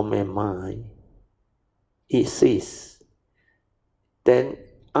of form of mind, it ceases. Then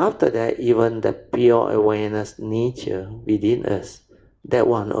after that, even the pure awareness nature within us, that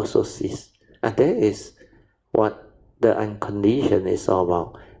one also ceases. And that is what the unconditioned is all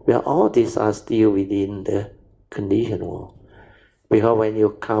about. Where all these are still within the conditioned world. Because when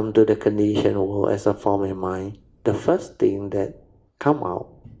you come to the conditioned world as a form of mind, the first thing that come out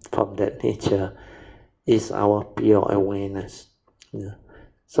from that nature is our pure awareness.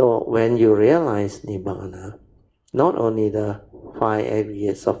 So when you realize Nibbana, not only the five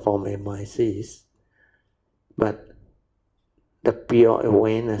aggregates of form of mind cease, but the pure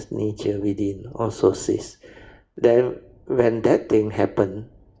awareness nature within also cease. Then when that thing happens,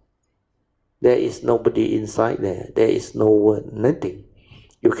 there is nobody inside there. There is no word, nothing.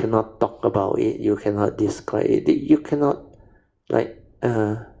 You cannot talk about it. You cannot describe it. You cannot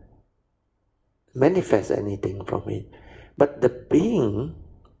manifest anything from it. But the being,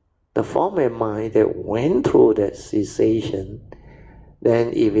 the form of mind that went through that cessation,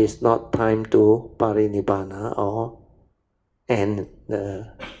 then if it's not time to parinibbana or end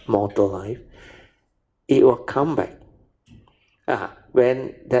the mortal life, it will come back.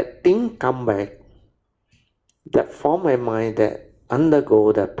 When that thing come back, that form of mind that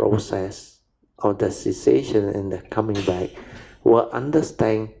undergo the process of the cessation and the coming back will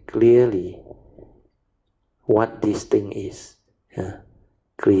understand clearly what this thing is,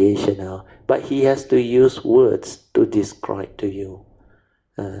 creational. But he has to use words to describe to you.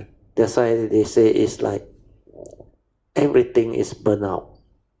 That's why they say it's like everything is burnt out.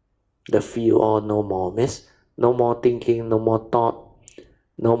 The feel all no more. Means no more thinking, no more thought,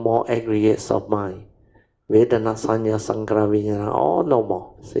 no more aggregates of mind. Vedana, Sanya, Sankhara, Vijnana, all no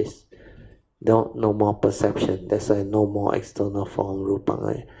more. Says no more perception. That's why no more external form,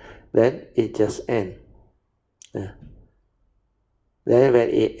 rupa. Then it just ends. Then when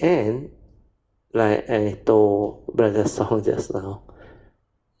it ends, like I told Brother Song just now,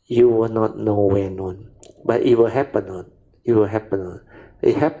 you will not know when on, but it will happen on. It will happen on.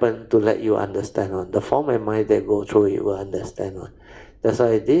 It happened to let you understand on. The form of mind that go through it will understand on. That's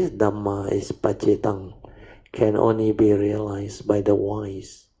why this Dhamma is Pacetang, can only be realized by the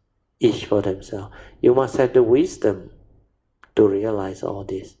wise, each for themselves. You must have the wisdom to realize all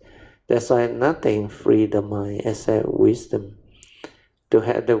this. That's why nothing free the mind except wisdom. To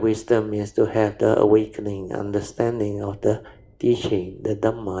have the wisdom means to have the awakening, understanding of the teaching, the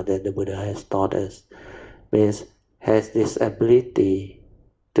Dhamma that the Buddha has taught us. Means has this ability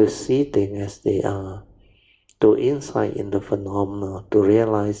to see things as they are, to insight in the phenomena, to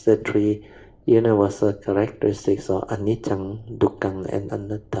realize the three universal characteristics of anicca, dukkha, and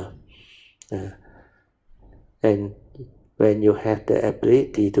anatta. And when you have the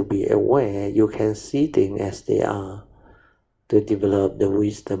ability to be aware, you can see things as they are, to develop the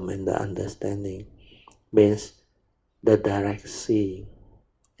wisdom and the understanding. Means the direct seeing.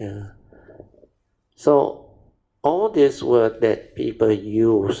 So all this word that people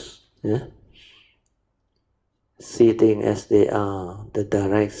use, see things as they are, the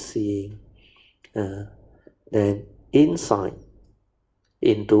direct seeing, then insight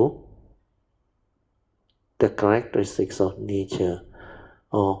into the characteristics of nature,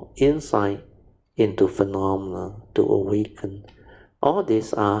 or insight into phenomena to awaken. All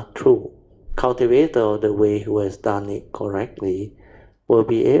these are true. Cultivator of the way who has done it correctly will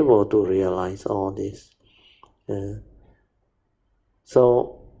be able to realize all this.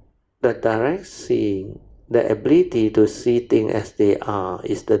 So the direct seeing, the ability to see things as they are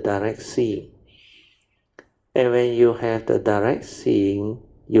is the direct seeing. And when you have the direct seeing,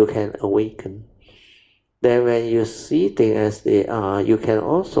 you can awaken. Then when you see things as they are, you can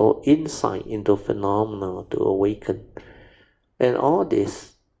also insight into phenomena to awaken. And all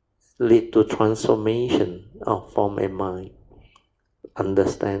this lead to transformation of form and mind,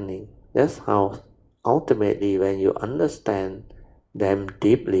 understanding. That's how ultimately when you understand them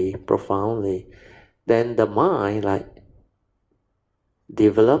deeply, profoundly, then the mind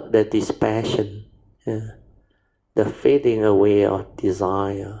develop the dispassion, the fading away of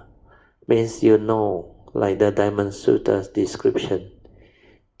desire. Means like the Diamond Sutra's description,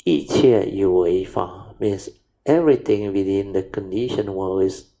 一切有为法 means everything within the conditioned world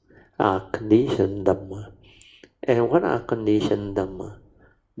is conditioned Dhamma. And what are conditioned Dhamma?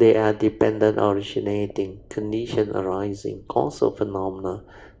 They are dependent originating, condition arising, causal phenomena,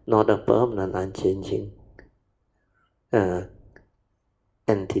 not a permanent unchanging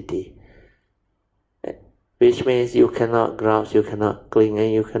entity. Which means you cannot grasp, you cannot cling,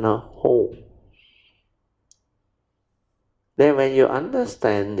 and you cannot hold. Then when you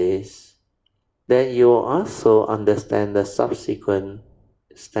understand this, then you also understand the subsequent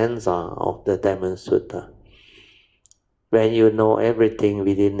stanza of the Diamond Sutta. When you know everything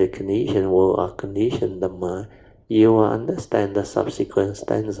within the conditioned world or conditioned Dhamma, you will understand the subsequent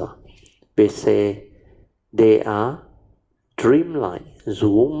stanza. We say they are dreamlike,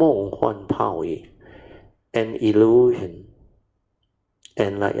 如梦幻泡影, an illusion,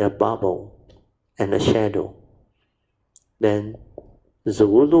 and like a bubble and a shadow. Then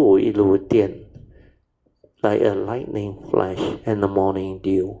如露亦如电, like a lightning flash and a morning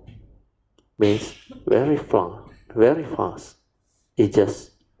dew. Means very fast. It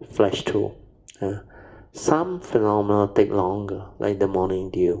just flash through. Some phenomena take longer, like the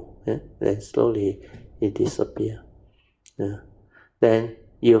morning dew. Then slowly it disappears. Then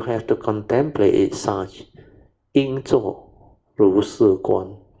you have to contemplate it such. 应作如是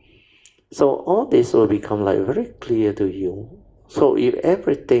观. So all this will become very clear to you. So if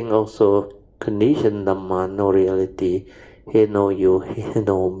everything also conditioned Dhamma, no reality, he know you, he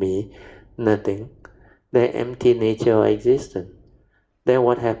know me, nothing, the empty nature of existence, then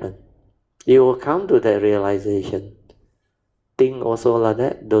what happened? You will come to that realization. Think also like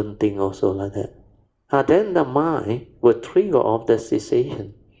that, don't think also like that. Then the mind will trigger off the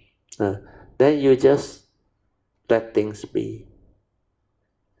cessation. Then you just let things be.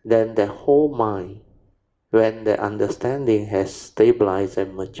 Then the whole mind, when the understanding has stabilized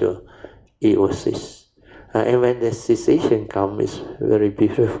and matured, it will cease. And when the cessation comes, it's very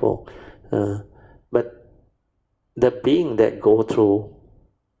beautiful. But the being that go through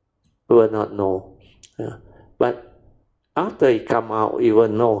will not know. But after it come out, it will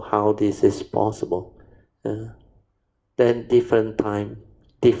know how this is possible. Then different time,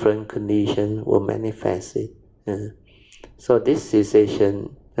 different condition will manifest it. So this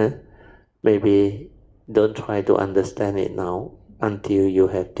cessation, maybe don't try to understand it now until you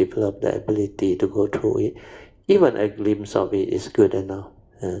have developed the ability to go through it. Even a glimpse of it is good enough.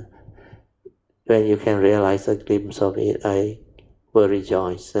 When you can realize a glimpse of it, I will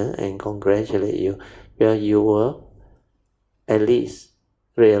rejoice and congratulate you. Well, you will at least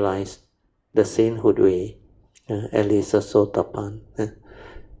realize the sainthood way, at least a Sotapan.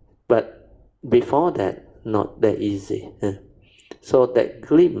 But before that, not that easy. So that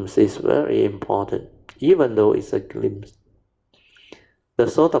glimpse is very important, even though it's a glimpse. The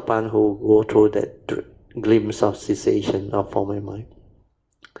Sotapan who go through that glimpse of cessation of form and mind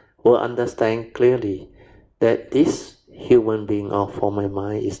will understand clearly that this human being of form and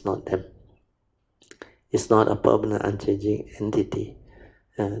mind is not them. It's not a permanent unchanging entity.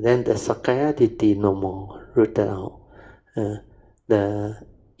 Then the Sakaya Ditti no more, rooted out. The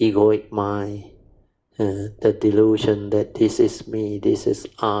egoic mind, the delusion that this is me, this is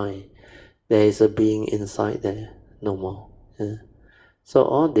I, there is a being inside there, no more. So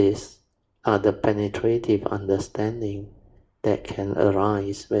all these are the penetrative understanding that can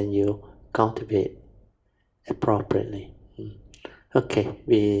arise when you cultivate appropriately. Okay,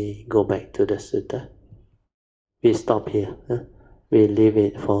 we go back to the sutta. We stop here. We leave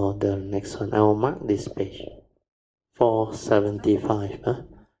it for the next one. I will mark this page. 475.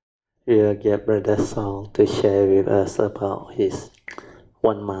 We'll get Brother Song to share with us about his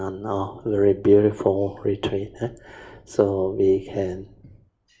 1 month of very beautiful retreat. So we can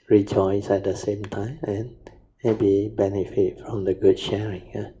rejoice at the same time and maybe benefit from the good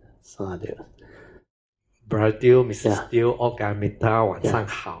sharing. Sadhu. Brother Teoh, Mrs. Teoh, all Kalyanamittas, 晚上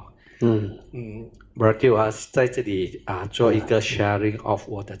好。Matthew 啊，在这里啊做一个 sharing of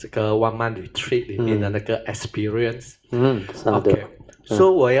我的这个1 month retreat 里面的那个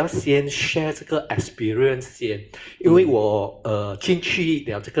experience。OK，so 我要先 share 这个 experience 先，因为我进去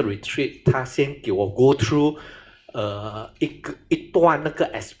了这个 retreat，他先给我 go through 一段那个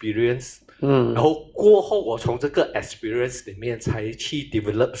experience，然后过后我从这个 experience 里面才去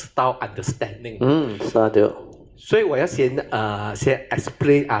develop 到 understanding。所以我要先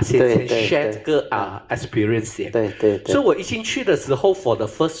explain 先 share 这个experience 先。所以我一进去的时候 ，for the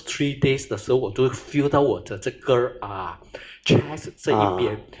first 3 days 的时候，我就 feel 到我的这个chest 这一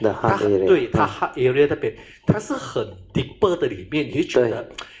边，它对它 heart area 那边，它是很 deeper 的里面，你就觉得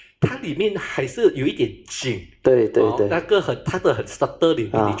它里面还是有一点紧。对，那个它的很 subtle 里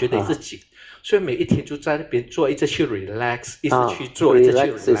面，你觉得也是紧。所以每一天就在那边做，一直去 relax， 一直去做，一直去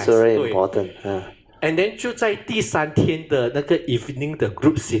relax。对。And then 就在第3天的那个 evening 的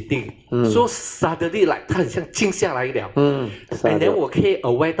group sitting，so suddenly like 它很像静下来了。And then 我可以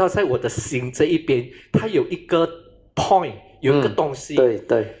aware 到在我的心这一边，它有一个 point， 有一个东西，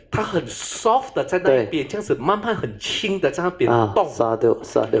它很 soft 的在那一边，这样子慢慢很轻的在那边动。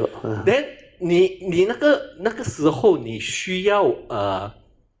Then 你那个时候你需要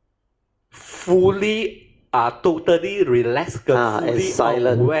fully totally relax 跟 fully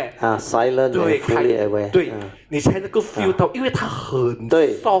aware，silent 对 fully aware， 对，你才能够 feel 到，因为它很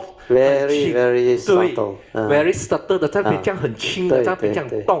soft， 很轻，对 very subtle 的在那边这样很轻的在那边这样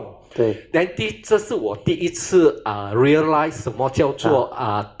动。然后这是我第一次realize 什么叫做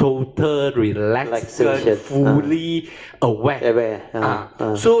total relax 跟 fully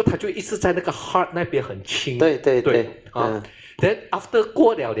aware，所以它就一直在那个 heart 那边很轻。对，then after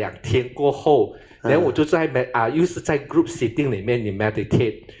过了2天过后。然后我就在又是在 group sitting 里面你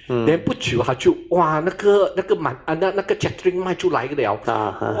meditate， 然后不久他就哇那个 chattering mind 就来了，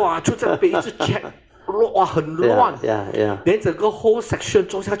哇就在那边一直 check， 哇很乱，连整个 whole section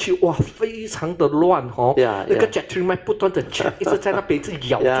做下去哇非常的乱那个 chattering mind 不断的 check， 一直在那边一直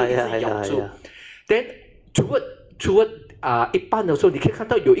咬住一直咬住。then 除了一半的时候，你可以看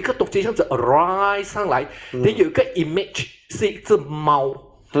到有一个东西这样子 arise 上来，有一个 image 是一只猫。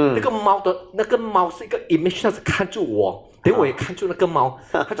那个猫是一个 image， 它是看住我，等我也看住那个猫，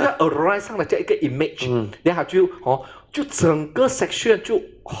它就要 arise 上来叫一个 image， 然后它就整个 section 就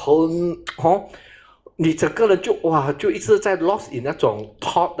很你整个人就哇就一直在 lost in 那种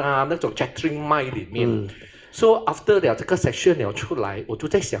thought 那种 chattering mind 里面。So after 了这个 section 了出来，我就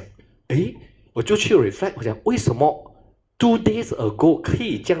在想，我就去 reflect， 我想为什么 2 days ago 可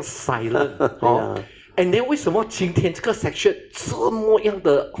以这样 silent And then 为什么今天这个 section 这么样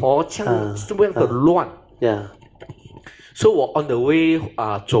的这么样的乱？So 我 on the way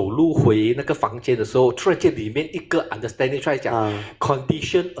走路回那个房间的时候，突然间里面一个 understanding 出来讲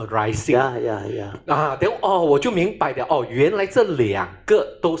condition arising。等我就明白了原来这2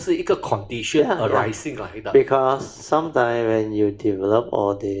个都是一个 condition arising 来的。Because sometimes when you develop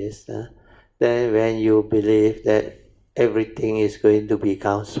all this, then when you believe that everything is going to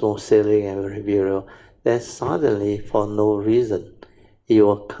become smooth sailing and very beautiful, then suddenly, for no reason, it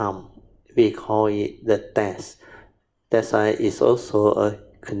will come. We call it the test. That's why it's also a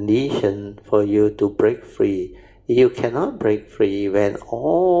condition for you to break free. You cannot break free when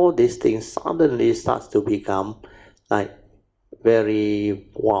all these things suddenly starts to become like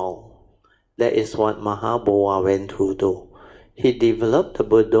very wow. That is what Mahabodha went through though. He developed the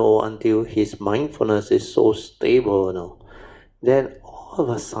Buddha until his mindfulness is so stable, Then all of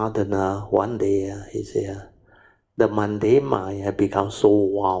a sudden, one day, he said, the mundane mind had become so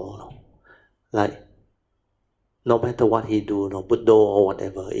wow, like no matter what he do, Buddha or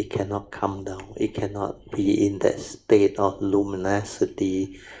whatever, it cannot come down. It cannot be in that state of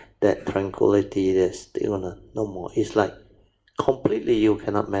luminosity, that tranquility, that stillness, no more. It's like completely you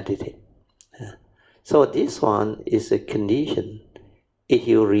cannot meditate. So this one is a condition. If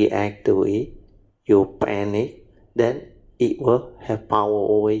you react to it, you panic, then it will have power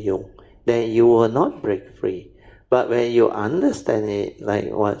over you. Then you will not break free. But when you understand it,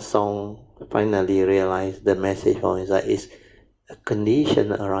 like what Song finally realized, the message from is that it's a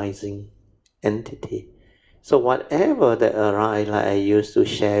condition arising entity. So whatever that arises, like I used to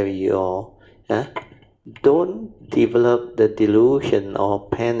share with you all, don't develop the delusion or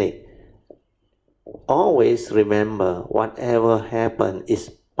panic. Always remember, whatever happens is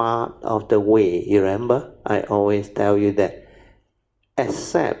part of the way. You remember? I always tell you that.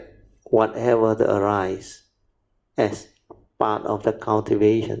 Accept whatever that arises as part of the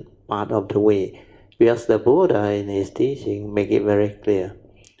cultivation, part of the way. Because the Buddha in his teaching make it very clear.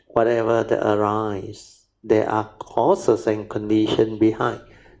 Whatever that arises, there are causes and conditions behind.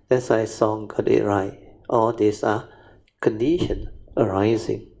 That's why Song got it right. All these are conditions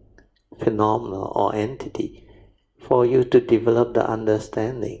arising, phenomena or entity, for you to develop the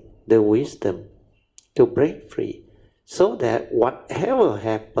understanding, the wisdom, to break free, so that whatever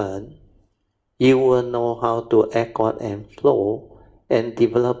happens, you will know how to accord and flow and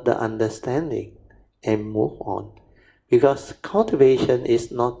develop the understanding and move on. Because cultivation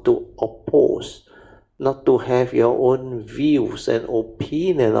is not to oppose, not to have your own views and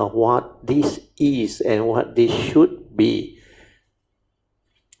opinion of what this is and what this should be.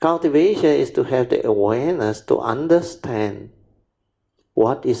 Cultivation is to have the awareness to understand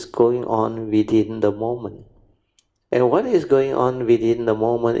what is going on within the moment. And what is going on within the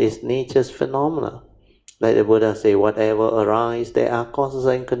moment is nature's phenomena. Like the Buddha say, whatever arises, there are causes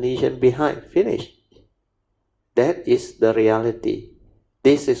and conditions behind. Finish. That is the reality.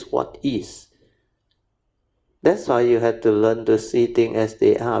 This is what is. That's why you have to learn to see things as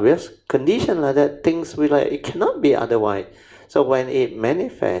they are. Because conditions like that, things we like, it cannot be otherwise. So when it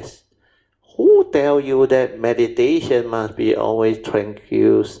manifests, who tell you that meditation must be always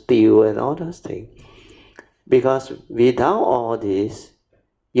tranquil, still, and all those things? Because without all this,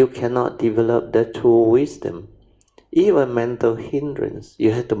 you cannot develop the true wisdom. Even mental hindrance,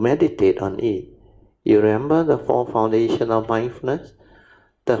 you have to meditate on it. You remember the 4 foundations of mindfulness?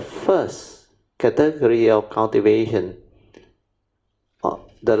 The first category of cultivation,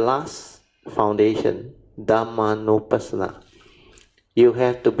 the last foundation, Dhammanupassana. You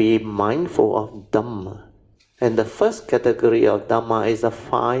have to be mindful of Dhamma. And the first category of Dhamma is the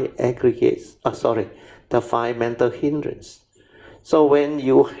 5 aggregates, the 5 mental hindrance. So when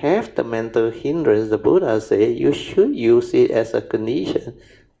you have the mental hindrance, the Buddha says you should use it as a condition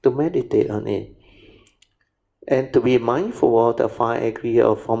to meditate on it. And to be mindful of the 5 aggregates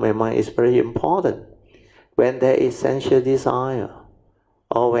of form and mind is very important. When there is sensual desire,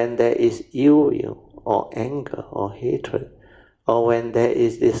 or when there is ill will, or anger, or hatred, or when there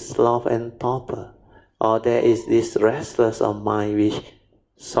is this sloth and torpor, or there is this restless of mind which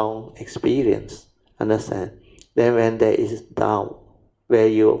Song experience, understand? Then when there is doubt, where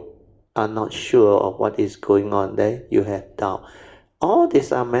you are not sure of what is going on, there you have doubt. All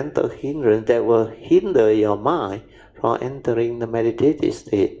these are mental hindrance that will hinder your mind from entering the meditative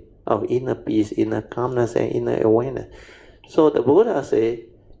state of inner peace, inner calmness, and inner awareness. So the Buddha said,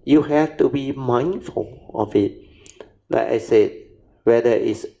 you have to be mindful of it. Like I said, whether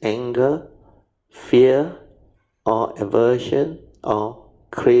it's anger, fear, or aversion, or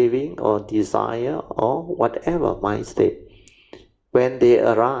craving, or desire, or whatever mind state. When they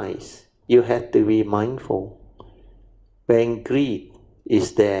arise, you have to be mindful. When greed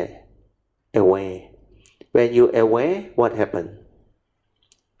is there, aware. When you aware, what happens?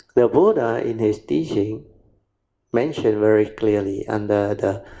 The Buddha in his teaching mentioned very clearly under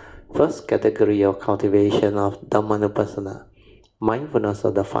the first category of cultivation of Dhammanupassana, mindfulness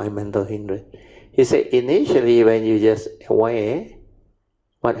of the 5 mental hindrance. He said initially when you just aware,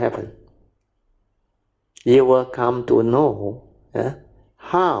 what happens? You will come to know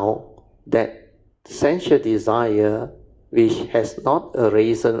how that sensual desire which has not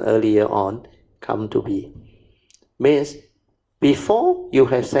arisen earlier on come to be. Means before you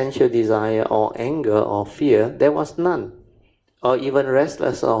have sensual desire or anger or fear, there was none, or even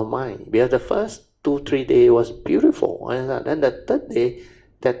restless of mind. Because the first 2-3 days was beautiful, and then the 3rd day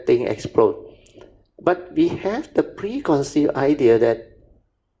that thing explodes. But we have the preconceived idea that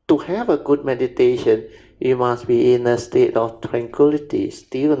to have a good meditation, you must be in a state of tranquility,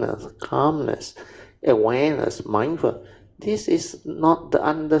 stillness, calmness, awareness, mindful. This is not the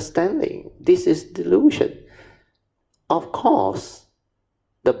understanding. This is delusion. Of course,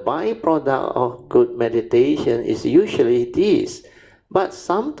 the byproduct of good meditation is usually this. But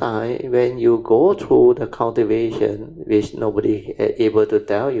sometimes when you go through the cultivation, which nobody is able to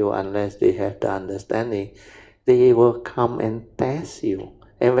tell you unless they have the understanding, they will come and test you.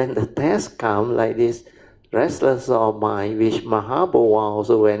 And when the test comes like this, restless of mind, which Mahabodha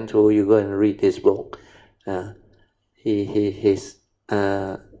also went through, you go and read this book. I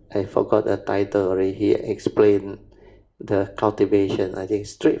forgot the title already. He explained the cultivation, I think,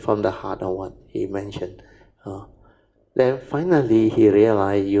 straight from the heart of what he mentioned. Then finally he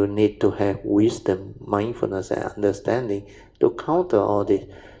realized you need to have wisdom, mindfulness, and understanding to counter all this.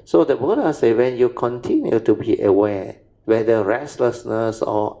 So the Buddha said, when you continue to be aware, whether restlessness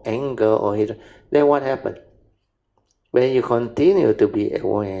or anger or hatred, then what happens? When you continue to be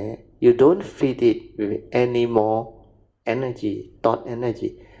aware, you don't feed it with any more energy, thought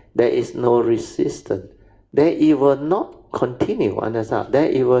energy. There is no resistance. Then it will not continue, understand?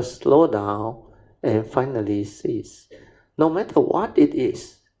 Then it will slow down and finally cease. No matter what it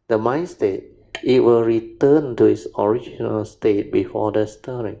is, the mind state, it will return to its original state before the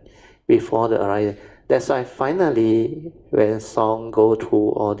stirring, before the arising. That's why finally, when Song go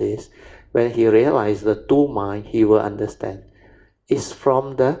through all this, when he realized the two mind, he will understand. It's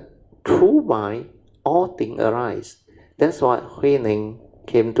from the true mind all things arise. That's what Huining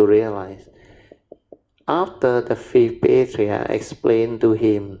came to realize. After the fifth patriarch explained to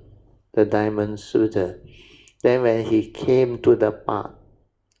him the Diamond Sutra, then when he came to the part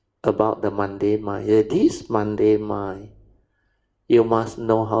about the mundane mind, this mundane mind, you must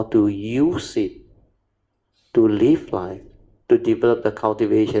know how to use it to live life, to develop the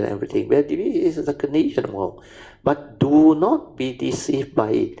cultivation and everything. Well, this is the conditioned world. But do not be deceived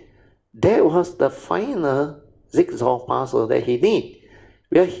by it. That was the final jigsaw puzzle that he needed,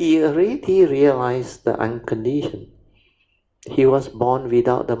 where he already realized the unconditioned. He was born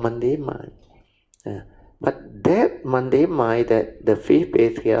without the mundane mind. But that mundane mind that the fifth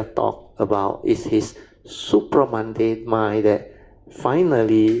patriarch talked about is his supramundane mind that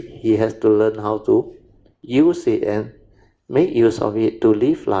finally he has to learn how to use it and make use of it to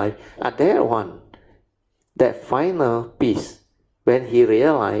live life. At that one, that final piece, when he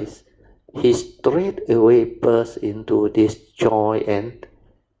realized, he straight away burst into this joy and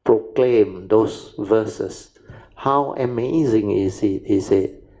proclaimed those verses. How amazing is it, he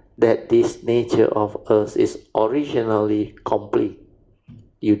said, that this nature of earth is originally complete.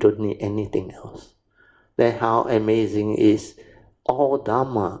 You don't need anything else. Then how amazing is all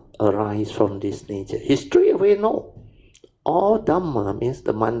Dhamma arise from this nature. He straight away know. All Dhamma means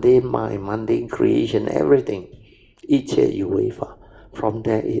the mundane mind, mundane creation, everything. Ichye Ueva. From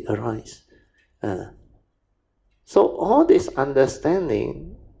there it arises. So all this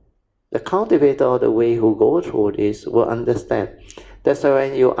understanding, the cultivator of the way who go through this will understand. That's why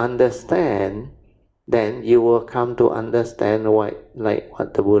when you understand, then you will come to understand like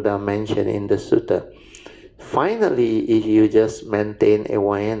what the Buddha mentioned in the Sutra. Finally, if you just maintain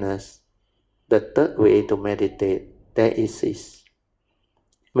awareness, the third way to meditate, that is cease.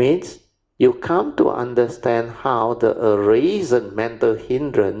 Means you come to understand how the arisen mental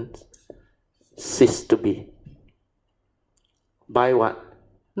hindrance cease to be. By what?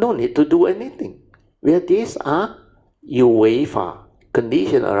 No need to do anything. Where these are Ueva,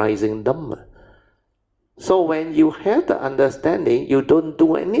 condition arising Dhamma. So when you have the understanding, you don't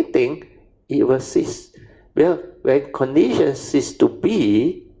do anything, it will cease. Well, when conditions cease to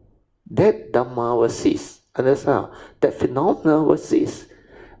be, that Dhamma will cease. Understand? That phenomena will cease.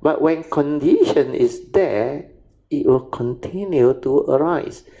 But when condition is there, it will continue to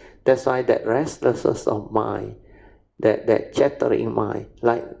arise. That's why that restlessness of mind, that chattering mind,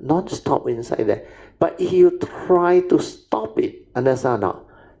 like non-stop inside there. But if you try to stop it, understand now?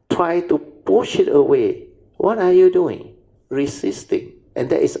 Try to push it away. What are you doing? Resisting. And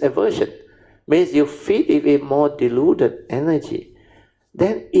that is aversion. Means you feed it with more diluted energy.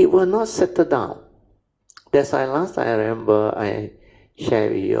 Then it will not settle down. That's why last time I remember I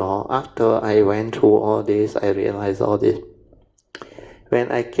shared with you all. After I went through all this, I realized all this.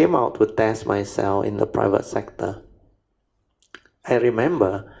 When I came out to test myself in the private sector, I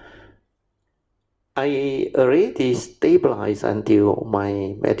remember I already stabilized until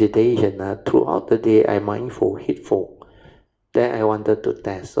my meditation. Throughout the day, I mindful, heedful. Then I wanted to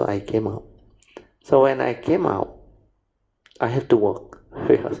test, so I came out. So when I came out, I had to work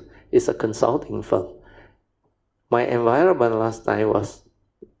because it's a consulting firm. My environment last time was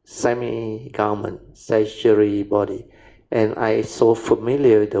semi-government, statutory body, and I so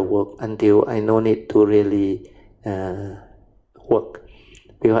familiar with the work until I no need to really work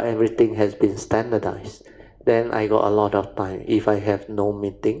because everything has been standardized. Then I got a lot of time. If I have no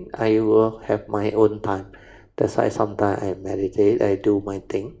meeting, I will have my own time. That's why sometimes I meditate, I do my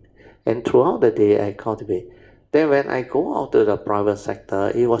thing, and throughout the day I cultivate. Then when I go out to the private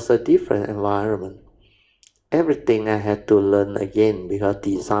sector, it was a different environment. Everything I had to learn again because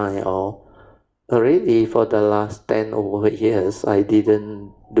design or already for the last 10 over years, I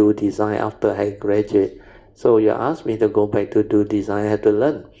didn't do design after I graduated. So you asked me to go back to do design, I had to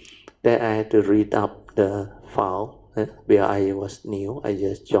learn. Then I had to read up the file where I was new, I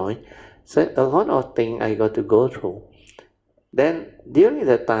just joined. So a lot of things I got to go through. Then during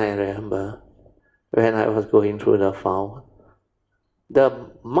that time, I remember when I was going through the file,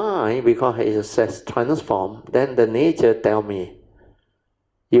 the mind, because it says transform, then the nature tell me,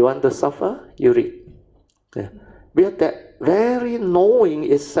 you want to suffer? You read. Yeah. Because that very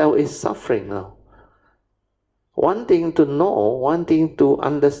knowing itself is suffering now. Wanting to know, wanting to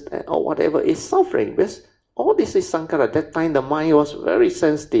understand, or whatever is suffering. Because all this is sankhara. That time the mind was very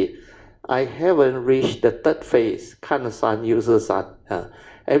sensitive. I haven't reached the third phase, kan san, user san.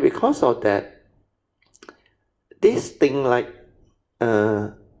 And because of that, this thing like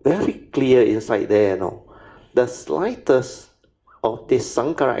very clear inside there, the slightest of this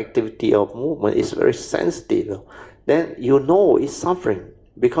sankara activity of movement is very sensitive. Then you know it's suffering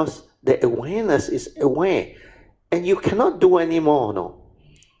because the awareness is aware, and you cannot do anymore,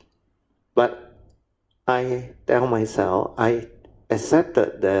 But I tell myself, I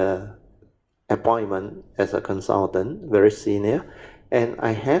accepted the appointment as a consultant, very senior, and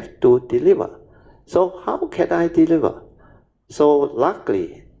I have to deliver. So how can I deliver? So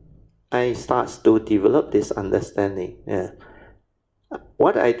luckily, I start to develop this understanding. Yeah.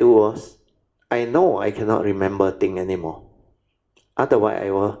 What I do was, I know I cannot remember things anymore. Otherwise,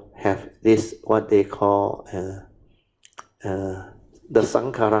 I will have this, what they call the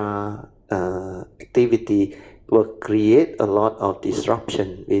Sankara activity will create a lot of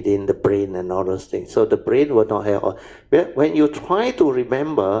disruption within the brain and all those things. So the brain will not have. When you try to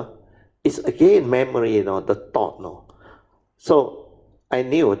remember, it's again memory, the thought, So I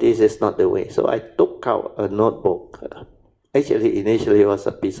knew this is not the way. So I took out a notebook. Actually, initially it was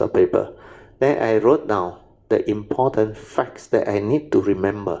a piece of paper. Then I wrote down the important facts that I need to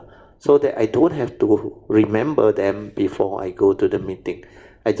remember, so that I don't have to remember them before I go to the meeting.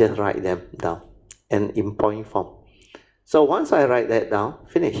 I just write them down and in point form. So once I write that down,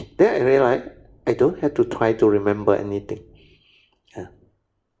 finish. Then I realize I don't have to try to remember anything. Yeah.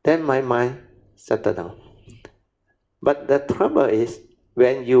 Then my mind settled down. But the trouble is,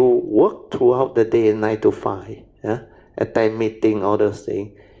 when you work throughout the day 9 to 5, attend meeting, all those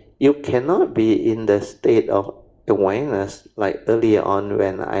things, you cannot be in the state of awareness like earlier on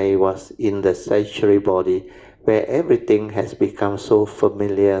when I was in the sanctuary body, where everything has become so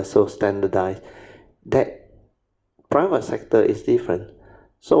familiar, so standardized. That private sector is different.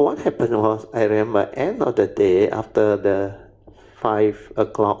 So what happened was, I remember end of the day, after the 5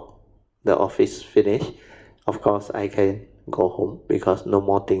 o'clock, the office finished, of course I can go home because no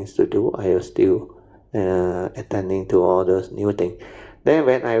more things to do. I was still attending to all those new things. Then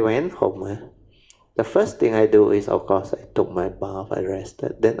when I went home, the first thing I do is, of course, I took my bath, I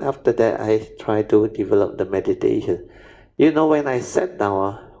rested. Then after that, I try to develop the meditation. When I sat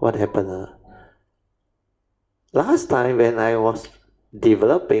down, what happened? Last time when I was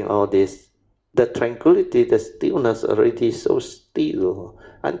developing all this, the tranquility, the stillness already so still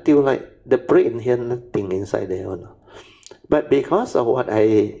until like the brain hear nothing inside there. But because of what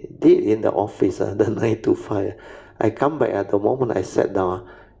I did in the office, the 9 to 5, I come back at the moment I sat down,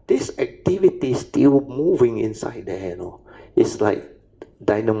 this activity is still moving inside there. It's like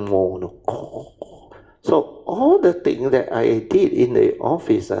dynamo. So all the things that I did in the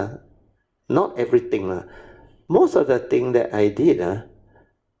office, not everything, most of the things that I did,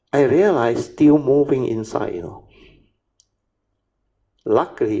 I realized still moving inside.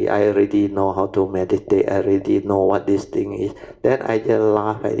 Luckily, I already know how to meditate. I already know what this thing is. Then I just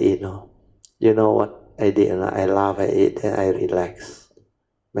laugh at it. You know what I did? I laugh at it, then I relax,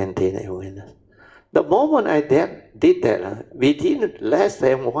 maintain awareness. The moment I did that, within less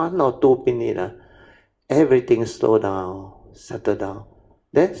than 1 or 2 minutes, everything slowed down, settled down.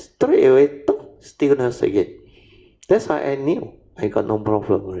 Then straight away, stillness again. That's why I knew I got no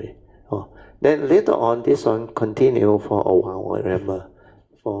problem really. Then later on, this one continued for a while, I remember,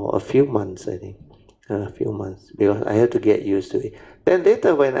 for a few months, I think. A few months, because I had to get used to it. Then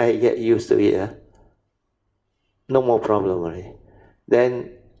later when I get used to it, no more problem already.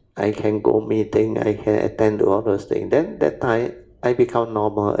 Then I can go meeting, I can attend to all those things. Then that time, I become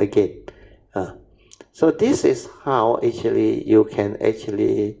normal again. So this is how actually you can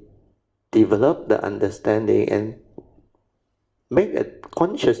actually develop the understanding and make a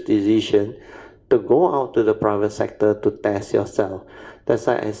conscious decision to go out to the private sector to test yourself. That's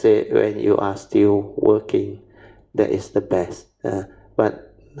why I say when you are still working, that is the best.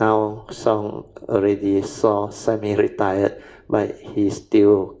 But now Song already saw semi-retired, but he's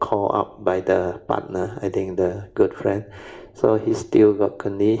still called up by the partner, I think the good friend. So he still got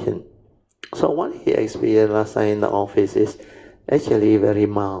condition. So what he experienced last time in the office is actually very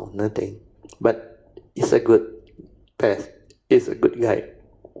mild, nothing. But it's a good test. It's a good guy.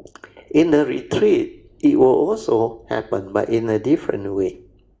 In the retreat, it will also happen, but in a different way.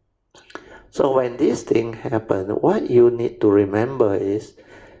 So when this thing happens, what you need to remember is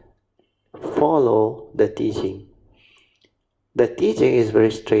follow the teaching. The teaching is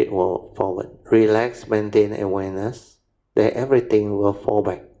very straightforward. Relax, maintain awareness, then everything will fall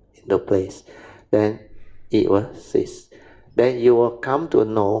back into place. Then it will cease. Then you will come to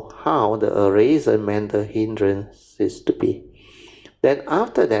know how the eraser mental hindrance is to be. Then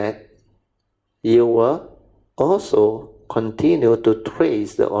after that, you will also continue to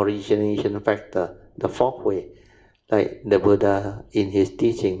trace the origination factor, the fourth way, like the Buddha in his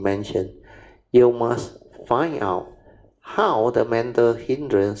teaching mentioned, you must find out how the mental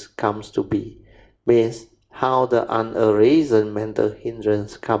hindrance comes to be, means how the unarisen mental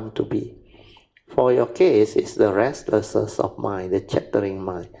hindrance come to be. For your case, it's the restlessness of mind, the chattering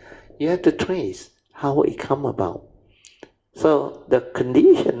mind. You have to trace how it come about. So the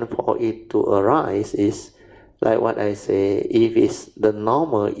condition for it to arise is, like what I say, if it's the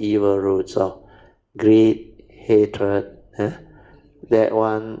normal evil roots of greed, hatred, that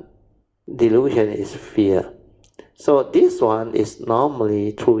one delusion is fear. So this one is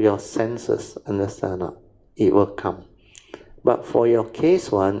normally through your senses, understand? It will come. But for your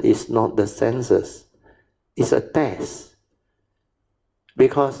case one, it's not the senses. It's a test.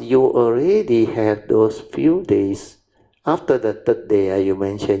 Because you already have those few days. After the third day, you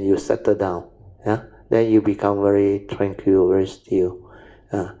mentioned you settle down. Yeah? Then you become very tranquil, very still.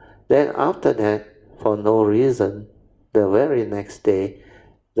 Then after that, for no reason, the very next day,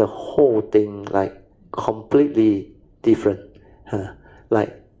 the whole thing like completely different.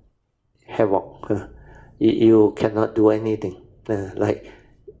 Like havoc. You cannot do anything. Like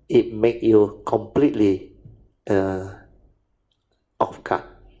it make you completely off guard.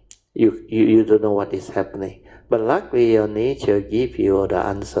 You don't know what is happening. But luckily your nature give you the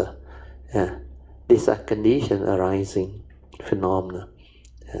answer. These are conditions arising phenomena.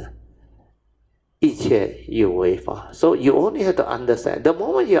 一切有为法. So you only have to understand. The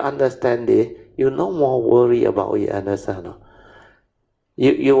moment you understand it, you no more worry about it, understand?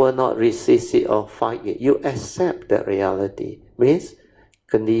 You will not resist it or fight it. You accept that reality. Means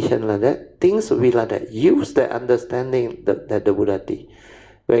condition like that, things will be like that. Use the understanding that the Buddha teach.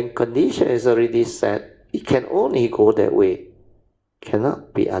 When condition is already set, it can only go that way.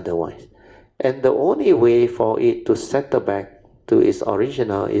 Cannot be otherwise. And the only way for it to settle back to its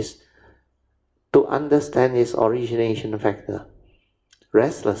original is to understand its origination factor.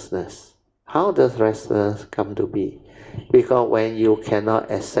 Restlessness. How does restlessness come to be? Because when you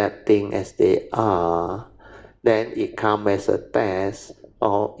cannot accept things as they are, then it comes as a test,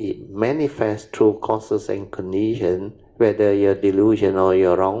 or it manifests through causes and conditions, whether your delusion or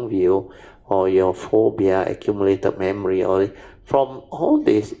your wrong view, or your phobia, accumulated memory, or from all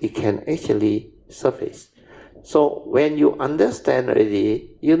this, it can actually surface. So when you understand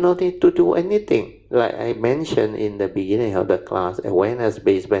already, you don't need to do anything. Like I mentioned in the beginning of the class,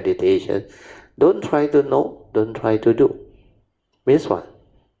 awareness-based meditation, don't try to know, don't try to do. Means what?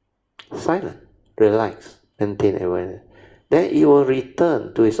 Silent, relax, maintain awareness. Then it will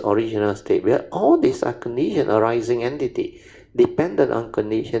return to its original state, where all these are condition arising entity. Dependent on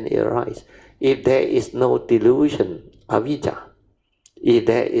condition, it arises. If there is no delusion, avijja, if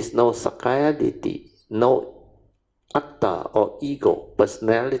there is no sakayaditi, no atta or ego,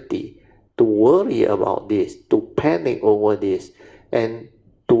 personality, to worry about this, to panic over this, and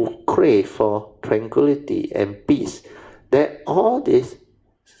to crave for tranquility and peace, that all this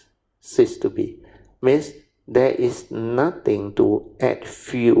cease to be. Means there is nothing to add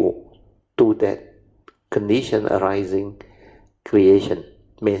fuel to that condition arising creation.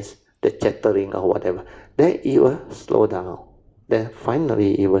 Means the chattering or whatever. Then it will slow down. Then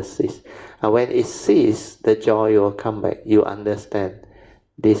finally it will cease. And when it ceases, the joy will come back. You understand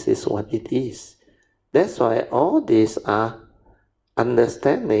this is what it is. That's why all these are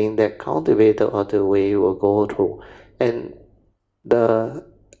understanding that cultivated or the way will go through. And the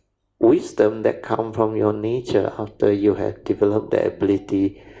wisdom that comes from your nature after you have developed the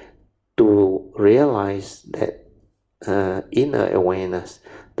ability to realize that inner awareness,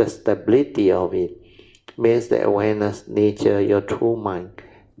 the stability of it, means the awareness, nature, your true mind.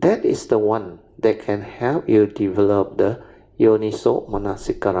 That is the one that can help you develop the yoniso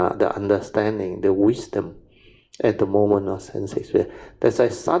manasikara, the understanding, the wisdom at the moment of sense experience. That's why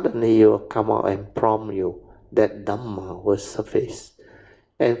suddenly you will come out and prompt you, that Dhamma will surface.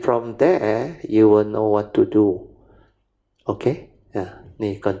 And from there, you will know what to do. Okay? Yeah,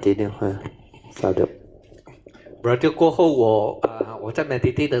 你 continue. 稍等。Brother 过后我在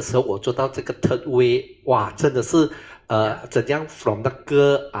meditate 的时候，我做到这个 third way， 哇，真的是怎样 from 那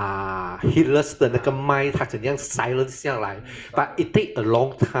个heedless 的那个 mind， 它怎样 silent 下来。But it take a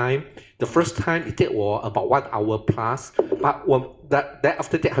long time. The first time it take 我 about 1 hour plus. But then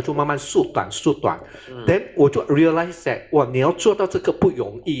after that 它就慢慢缩短。Then 我就 realize that 哇，你要做到这个不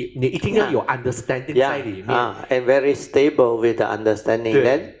容易，你一定要有 understanding 在里面。And very stable with the understanding.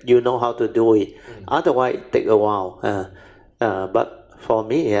 Then you know how to do it. Otherwise it take a while. But for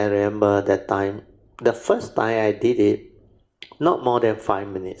me, I remember that time, the first time I did it, not more than 5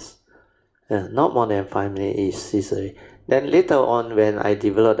 minutes. Not more than 5 minutes is necessary. Then later on, when I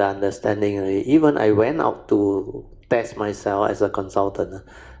developed the understanding, even I went out to test myself as a consultant.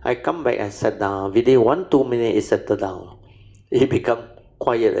 I come back, I sat down. Within 1-2 minutes, it settled down. It become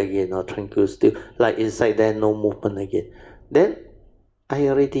quiet again or tranquil still, like inside there, no movement again. Then I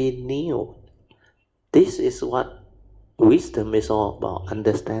already knew this is what wisdom is all about,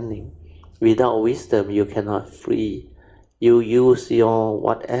 understanding. Without wisdom, you cannot free. You use your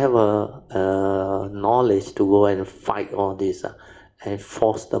whatever knowledge to go and fight all this and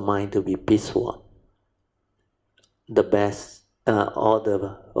force the mind to be peaceful. The best,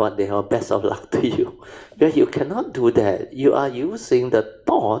 or what they call best of luck to you. Because you cannot do that. You are using the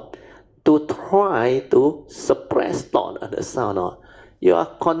thought to try to suppress thought, understand or not? You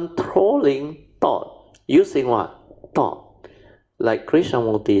are controlling thought. Using what? Thought. Like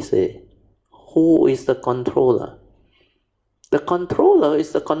Krishnamurti say, who is the controller? The controller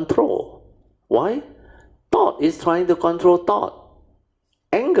is the control. Why? Thought is trying to control thought.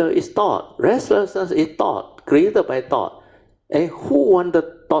 Anger is thought. Restlessness is thought, created by thought. And who wants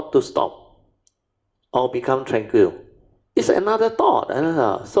the thought to stop or become tranquil? It's another thought.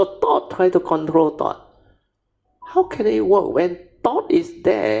 So thought tries to control thought. How can it work? When thought is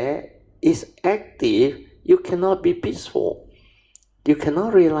there, is active, you cannot be peaceful. You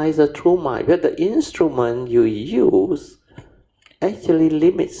cannot realize the true mind. But the instrument you use actually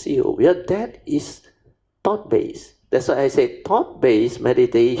limits you. Well, that is thought-based. That's why I say thought-based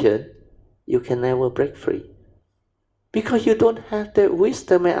meditation, you can never break free. Because you don't have that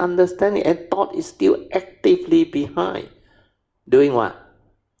wisdom and understanding, and thought is still actively behind. Doing what?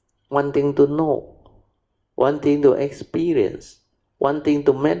 Wanting to know, wanting to experience, wanting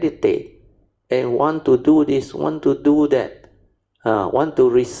to meditate, and want to do this, want to do that, want to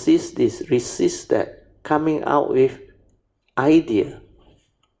resist this, resist that, coming out with idea,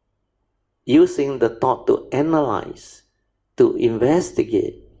 using the thought to analyze, to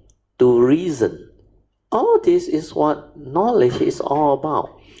investigate, to reason. All this is what knowledge is all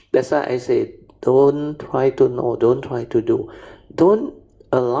about. That's why I say, don't try to know, don't try to do. Don't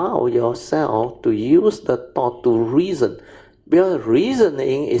allow yourself to use the thought to reason. Because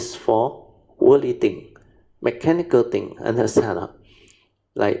reasoning is for worldly thing, mechanical thing, understand?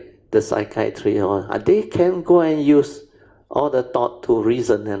 Like the psychiatry, they can go and use all the thought to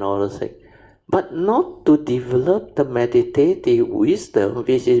reason and all the things, but not to develop the meditative wisdom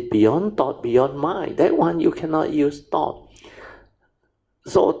which is beyond thought, beyond mind. That one you cannot use thought.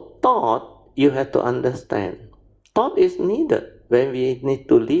 So thought, you have to understand. Thought is needed when we need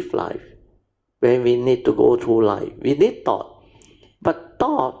to live life, when we need to go through life. We need thought. But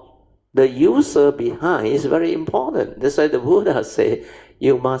thought, the user behind is very important. That's why the Buddha said,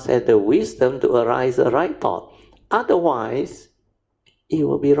 you must have the wisdom to arise the right thought. Otherwise, it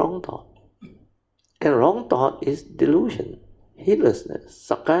will be wrong thought. And wrong thought is delusion, heedlessness,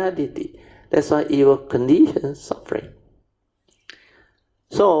 sakkayaditthi. That's why evil conditions, suffering.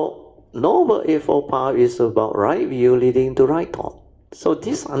 So, Noble Eightfold Path is about right view leading to right thought. So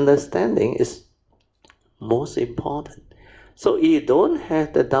this understanding is most important. So if you don't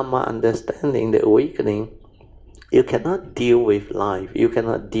have the Dhamma understanding, the awakening, you cannot deal with life, you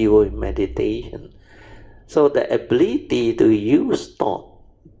cannot deal with meditation. So the ability to use thought,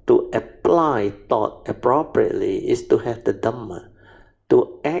 to apply thought appropriately, is to have the Dhamma,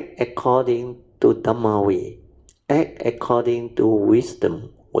 to act according to Dhamma way, act according to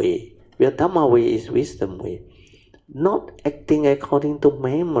wisdom way. Where Dhamma way is wisdom way. Not acting according to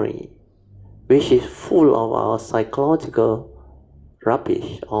memory, which is full of our psychological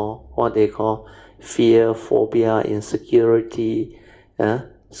rubbish, or what they call fear, phobia, insecurity,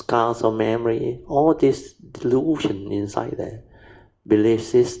 scars of memory, all this delusion inside there, belief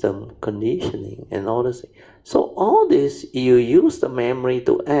system, conditioning, and all this. So all this, you use the memory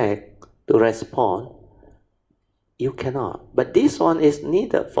to act, to respond, you cannot. But this one is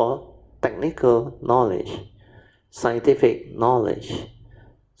needed for technical knowledge, scientific knowledge.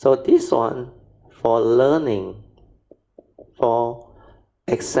 So this one, for learning, for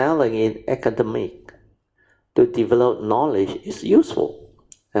excelling in academic, to develop knowledge is useful.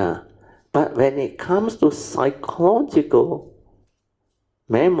 But when it comes to psychological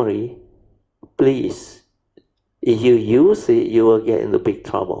memory, please, if you use it, you will get into big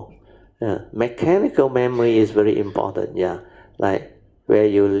trouble. Mechanical memory is very important, like where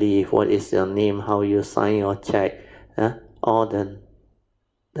you live, what is your name, how you sign your check, all the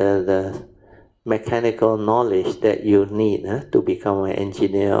mechanical knowledge that you need to become an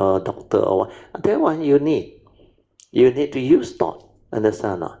engineer or a doctor, or that one you need. You need to use thought,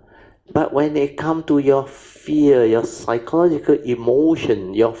 understand? But when it comes to your fear, your psychological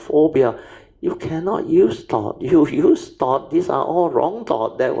emotion, your phobia, You cannot use thought. You use thought, these are all wrong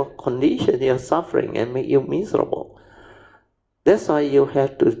thoughts that will condition your suffering and make you miserable. That's why you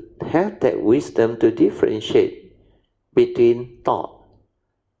have to have that wisdom to differentiate between thought.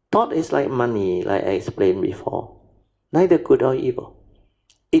 Thought is like money, like I explained before. Neither good or evil.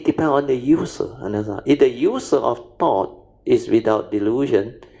 It depends on the user. If the user of thought is without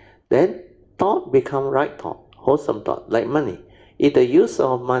delusion, then thought become right thought, wholesome thought, like money. If the user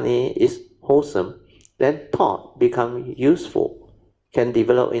of money is wholesome, then thought become useful, can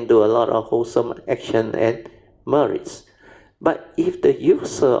develop into a lot of wholesome action and merits. But if the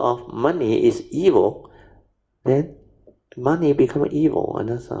user of money is evil, then money become evil.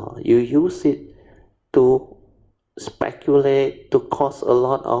 You use it to speculate, to cause a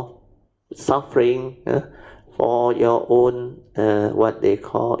lot of suffering for your own what they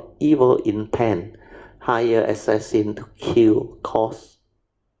call evil intent, higher assassin to kill, cause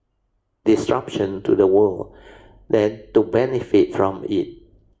disruption to the world, than to benefit from it,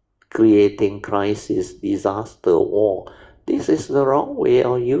 creating crisis, disaster, war. This is the wrong way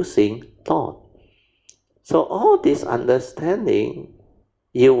of using thought. So all this understanding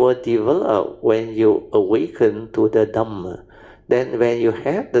you will develop when you awaken to the Dhamma. Then when you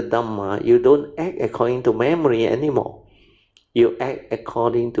have the Dhamma, you don't act according to memory anymore. You act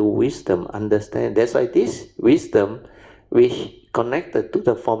according to wisdom, understand. That's why this wisdom, which connected to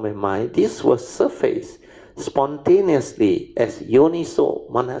the form of mind, this will surface spontaneously as yoniso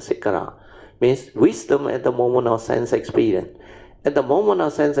manasikara, means wisdom at the moment of sense experience. At the moment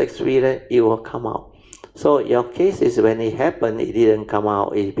of sense experience, it will come out. So your case is when it happened, it didn't come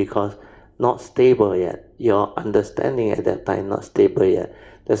out, is because not stable yet. Your understanding at that time not stable yet.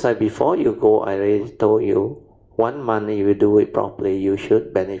 That's why before you go, I already told you, 1 month if you do it properly, you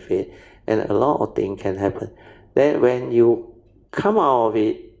should benefit, and a lot of things can happen. Then when you come out of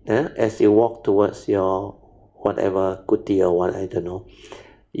it, as you walk towards your whatever kuti or what, I don't know,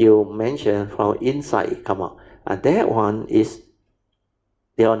 you mention from inside it come out, and that one is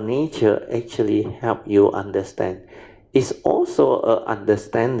your nature actually help you understand. It's also a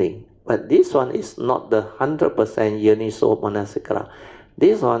understanding, but this one is not the 100% yoniso manasikara.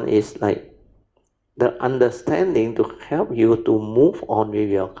 This one is like the understanding to help you to move on with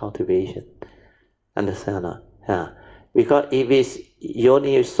your cultivation. Understand? Yeah. Because if it's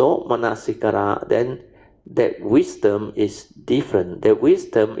yoniso manasikara, then that wisdom is different. The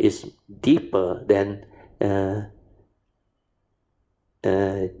wisdom is deeper than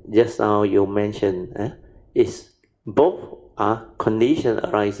just now you mentioned. Is both are condition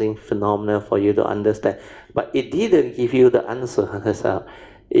arising phenomena for you to understand, but it didn't give you the answer.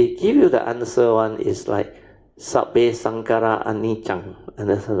 It give you the answer. One is like sabbe sankara anicang.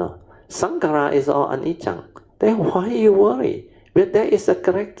 Understand? Sankara is all anicang. Then why you worry? But that is a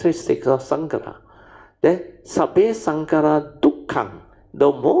characteristic of sankara. Then sabbe sankara dukkhang.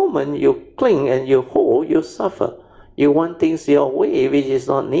 The moment you cling and you hold, you suffer. You want things your way, which is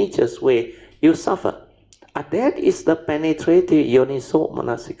not nature's way, you suffer. And that is the penetrative yoniso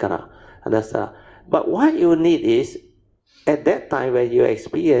manasikara. Understand? But what you need is, at that time when you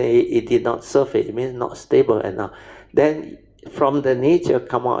experience it, it did not surface, it means not stable enough. Then from the nature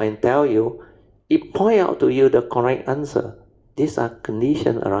come out and tell you, it point out to you the correct answer. These are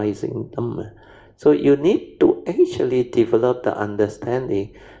conditions arising Dhamma. So you need to actually develop the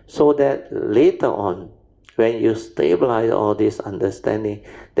understanding so that later on, when you stabilize all this understanding,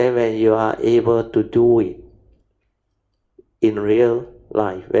 then when you are able to do it in real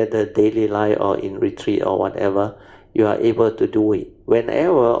life, whether daily life or in retreat or whatever, you are able to do it.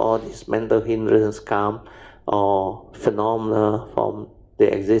 Whenever all these mental hindrances come or phenomena from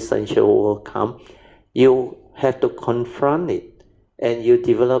the existential world come, you have to confront it, and you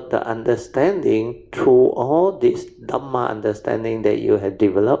develop the understanding through all this Dhamma understanding that you have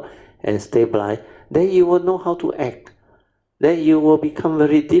developed and stabilized. Then you will know how to act. Then you will become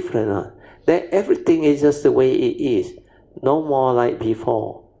very different. Then everything is just the way it is. No more like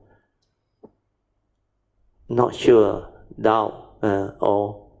before. Not sure, doubt,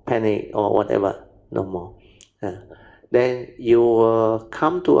 or panic or whatever. No more. Then you will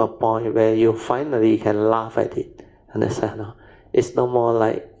come to a point where you finally can laugh at it. Understand? It's no more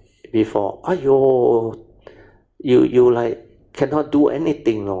like before. Ayo, you like cannot do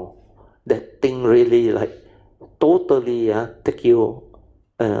anything. No. That thing really like totally take you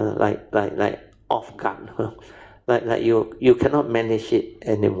like off guard. like you cannot manage it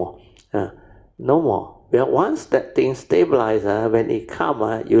anymore. No more. But once that thing stabilizes, when it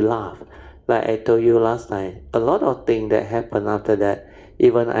comes, you laugh. Like I told you last time, a lot of things that happen after that,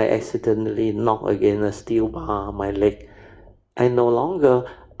 even I accidentally knock against a steel bar on my leg, I no longer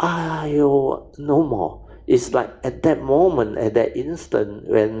you no more. It's like at that moment, at that instant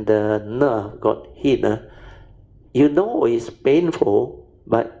when the nerve got hit, you know it's painful,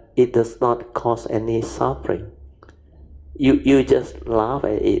 but it does not cause any suffering. You just laugh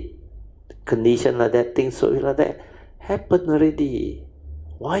at it. Condition like that, things so like that happen already.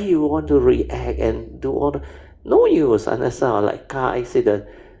 Why you want to react and do all the, no use, understand? Like car accident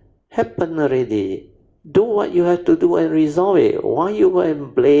happen already. Do what you have to do and resolve it. Why you go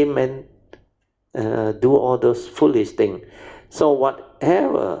and blame and do all those foolish things? So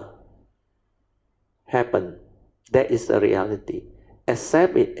whatever happen, that is the reality.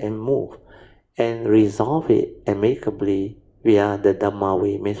 Accept it and move and resolve it amicably via the Dhamma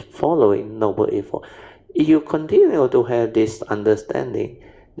way, means following Noble Eightfold. If you continue to have this understanding,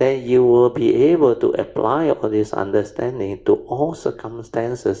 then you will be able to apply all this understanding to all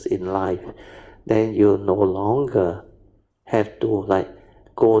circumstances in life. Then you no longer have to like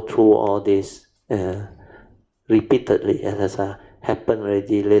go through all this repeatedly, as happen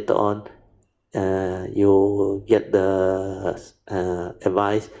already. Later on, you get the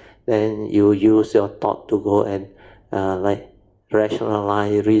advice, then you use your thought to go and like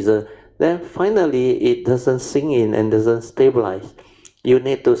rationalize, reason. Then finally it doesn't sink in and doesn't stabilize. You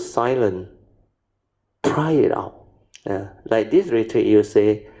need to silence. Try it out. Like this retreat, you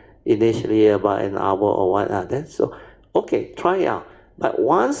say initially about an hour or what. That's so okay. Try it out. But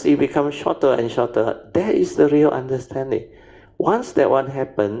once it becomes shorter and shorter, that is the real understanding. Once that one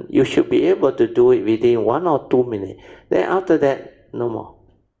happens, you should be able to do it within 1 or 2 minutes. Then after that, no more,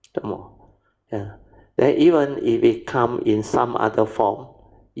 no more. Yeah. Then even if it comes in some other form,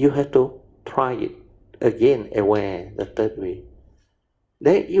 you have to try it again, aware, the third way.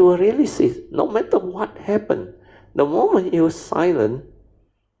 Then you will really see, no matter what happened, the moment you're silent,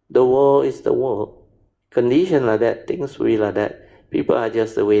 the world is the world. Condition like that, things will be like that. People are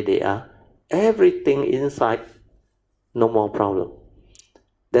just the way they are. Everything inside, no more problem.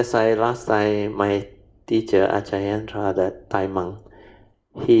 That's why last time my teacher, Acharyantra, that Thai monk,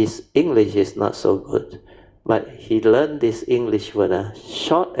 his English is not so good, but he learned this English word,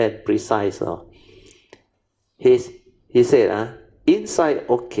 short and precise. He said, inside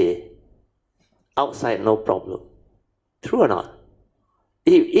okay, outside no problem. True or not?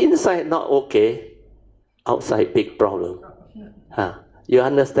 If inside not okay, outside big problem. You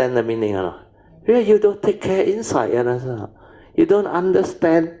understand the meaning or not? Because you don't take care inside, you don't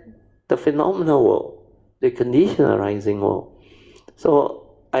understand the phenomenal world, the condition arising world. So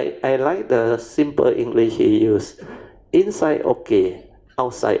I like the simple English he used. Inside okay,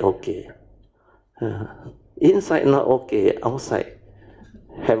 outside okay. Inside not okay, outside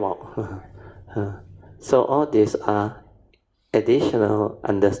havoc. So all these are additional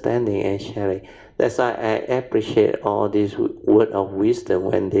understanding and sharing. That's why I appreciate all these words of wisdom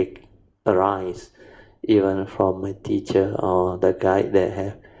when they arise, even from my teacher or the guide that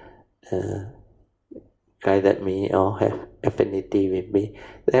have guided me or have affinity with me.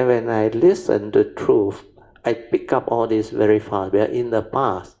 Then when I listen to truth, I pick up all this very fast. Where in the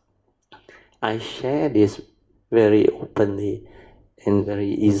past, I share this very openly and very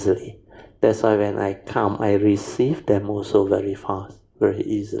easily. That's why when I come, I receive them also very fast, very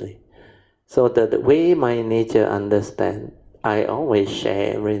easily. So the way my nature understand, I always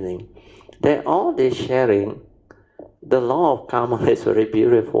share everything. Then all this sharing, the law of karma is very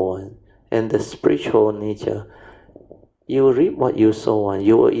beautiful, and the spiritual nature, you reap what you sow, and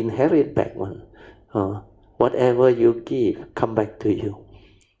you will inherit back one. Whatever you give, come back to you.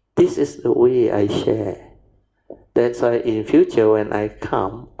 This is the way I share. That's why in future when I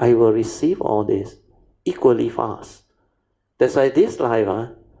come, I will receive all this equally fast. That's why this life,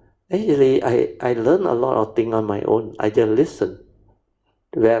 actually I learn a lot of things on my own. I just listen.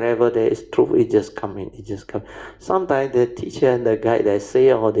 Wherever there is truth, it just come in, it just comes. Sometimes the teacher and the guide that say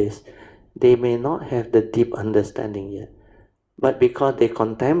all this, they may not have the deep understanding yet. But because they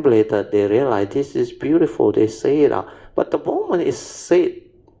contemplated, they realize this is beautiful, they say it out. But the moment it's said,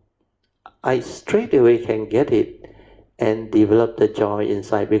 I straight away can get it and develop the joy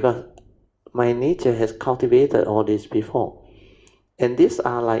inside, because my nature has cultivated all this before. And these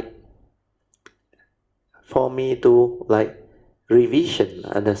are like, for me to like revision,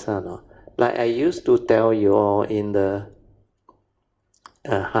 understand? Like I used to tell you all in the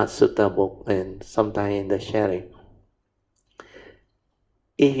Heart Sutta book and sometimes in the sharing.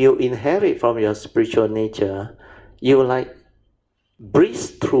 If you inherit from your spiritual nature, you like breeze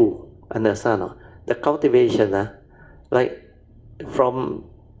through, understand? The cultivation, like from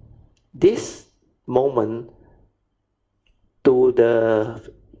this moment to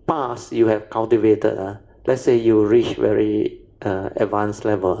the past you have cultivated. Let's say you reach very advanced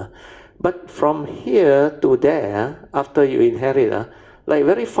level. But from here to there, after you inherit, like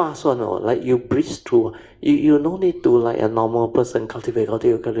very fast one, like you breeze through. You no need to like a normal person cultivate,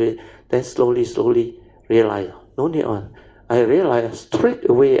 then slowly realize, no need on. I realize straight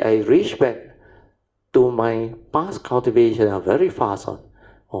away I reach back to my past cultivation very fast on.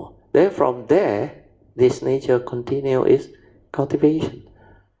 Then from there, this nature continue its cultivation.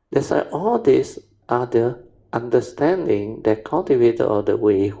 That's why all these are the understanding that cultivator of the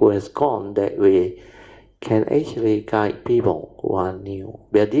way who has gone that way can actually guide people who are new.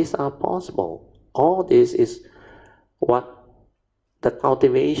 But these are possible. All this is what the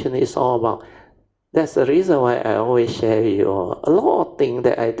cultivation is all about. That's the reason why I always share with you a lot of things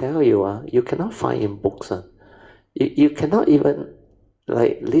that I tell you, you cannot find in books. You cannot even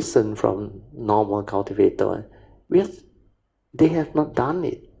like listen from normal cultivator. They have not done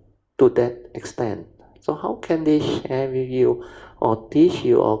it to that extent. So how can they share with you or teach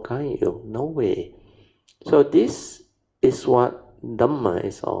you or guide you? No way. So this is what Dhamma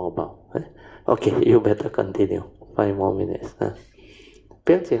is all about. Okay, you better continue. 5 more minutes.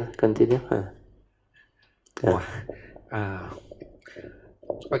 不要紧 continue.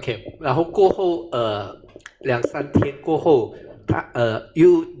 OK， 然后过后2-3天过后，他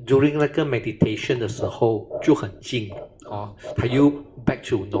又 during 那个 meditation 的时候就很静他又 back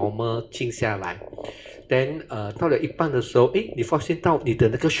to normal 静下来。Then 到了一半的时候，你发现到你的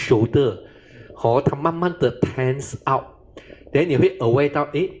那个 shoulder 它慢慢的 tense out，then 你会 aware 到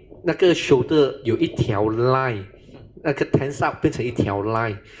那个 shoulder 有一条 line， 那个 tense out 变成一条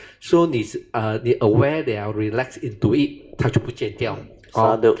line，so 你 aware 了 relax into it， 它就不见掉。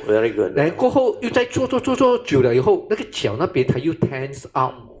Very good. 然后过后又再做久了以后，那个脚那边它又 tense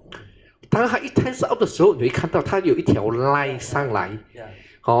out。当它一 tense out 的时候，你会看到它有一条 line 上来。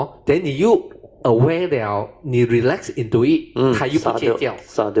then 你又 aware 了，你 relax into it， 它又不见掉。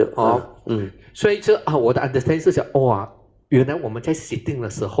所以我的 understanding 是讲，原来我们在 sitting 的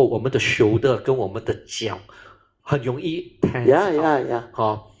时候，我们的 shoulder 跟我们的脚很容易 tense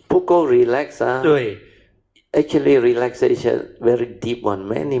out。不够 relax 对。Actually, relaxation very deep one,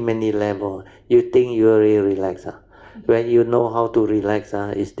 many level. You think you are really relaxed. When you know how to relax,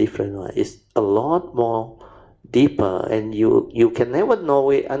 it's different one. It's a lot more deeper, and you can never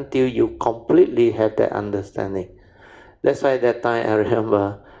know it until you completely have that understanding. That's why that time I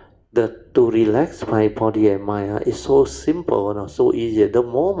remember to relax my body and mind is so simple, so easy. The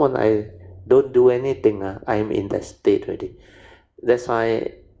moment I don't do anything, I'm in that state already. That's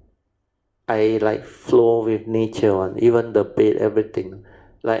why I like flow with nature, even the bed, everything.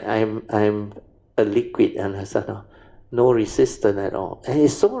 Like I'm a liquid, and no resistance at all, and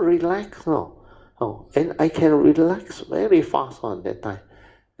it's so relaxed now. And I can relax very fast on that time.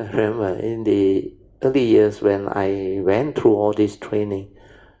 I remember in the early years when I went through all this training,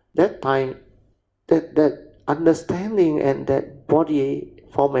 that time, that understanding and that body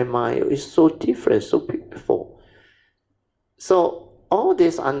form and mind is so different, so beautiful. So all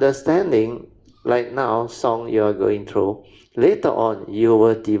this understanding, like now, song you are going through, later on you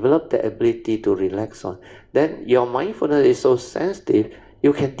will develop the ability to relax on. Then your mindfulness is so sensitive,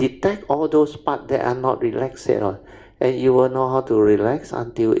 you can detect all those parts that are not relaxed at all, and you will know how to relax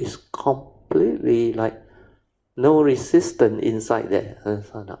until it's completely like no resistance inside there.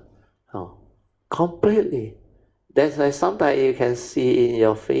 Completely. That's why sometimes you can see in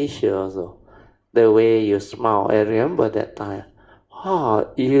your facial also, the way you smile. I remember that time.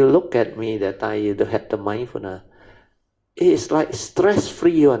 You look at me that time, you have the mindfulness. It's like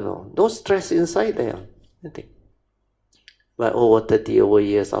stress-free, no stress inside there. Nothing. But over 30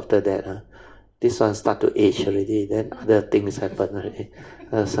 years after that, this one start to age already, then other things happen already.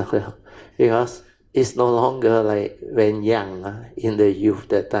 Because it's no longer like when young, in the youth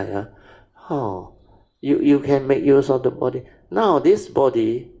that time. You can make use of the body. Now this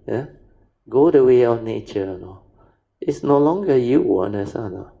body, go the way of nature, It's no longer you,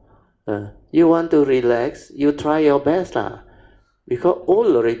 understand? You want to relax, you try your best, because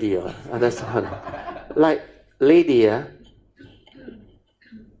old already, understand? Like lady,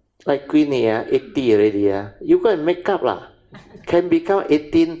 like Queenie, 80 already, you go and make up, can become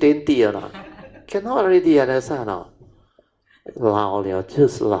 18, 20 or not? Cannot already, understand? 老了就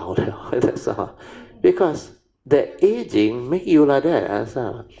是老了, understand? Because the aging make you like that,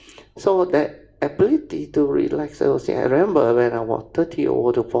 understand? So that ability to relax. I remember when I was 30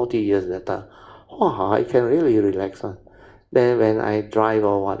 over to 40 years that time, I can really relax. Then when I drive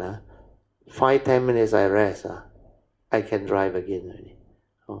or what, 5-10 minutes I rest, I can drive again already.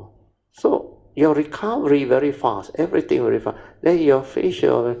 So your recovery very fast, everything very fast. Then your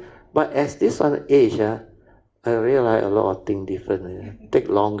facial, but as this one age, I realize a lot of things different. Take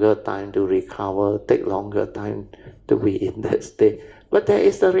longer time to recover, take longer time to be in that state. But that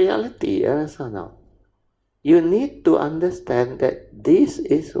is the reality, now. You need to understand that this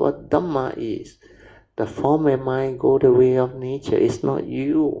is what Dhamma is. The form and mind go the way of nature. It's not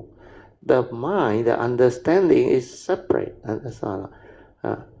you. The mind, the understanding is separate.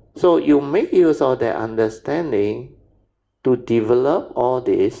 So you make use of that understanding to develop all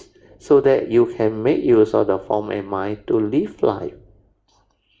this so that you can make use of the form and mind to live life,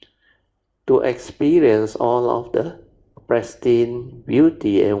 to experience all of the pristine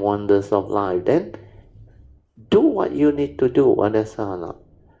beauty and wonders of life. Then do what you need to do, understand?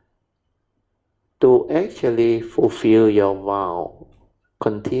 To actually fulfill your vow,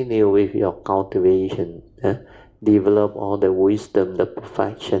 continue with your cultivation, develop all the wisdom, the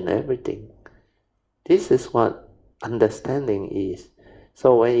perfection, everything. This is what understanding is.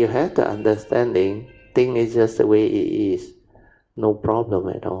 So when you have the understanding, thing is just the way it is. No problem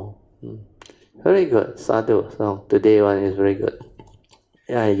at all. Very good, sadhu. So today one is very good.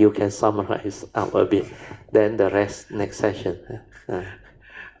 Yeah, you can summarize up a bit. Then the rest next session.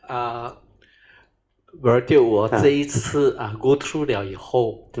 我这一次go through 了以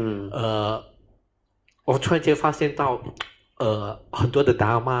后，我突然间发现到，很多的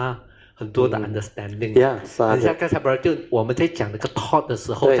Dharma，很多的 understanding。很像刚才我们在讲那个 thought 的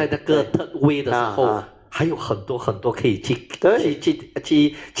时候，在那个 third way 的时候，还有很多很多可以去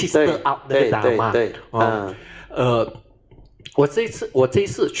stir out 那个 Dharma。我这一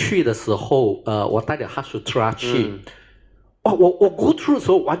次去的时候，我带了 Sutra 去，我 go through 的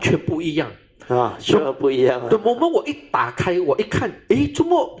时候完全不一样。sure 不一样。The moment 我一打开，我一看，怎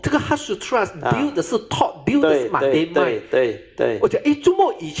么这个 Sutra deal 的是 thought deal 的是 mundane mind？对。我觉得怎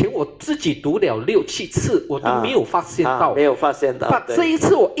么以前我自己读了6-7次，我都没有发现到。没有发现到。但这一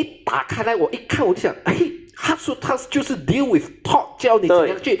次我一打开来，我一看，我就想，Sutra 就是 deal with thought， 教你怎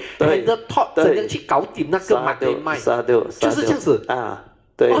样去 handle thought， 怎样去搞定那个 mundane mind， 就是这样子。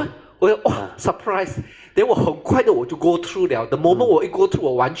对。我surprise， 等我很快的我就 go through 了。The moment 我一 go through，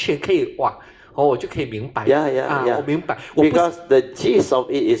 我完全可以我就可以明白。我明白。Because the gist of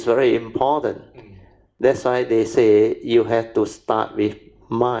it is very important. That's why they say you have to start with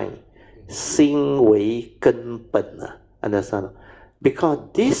mind. 心为根本understand? Because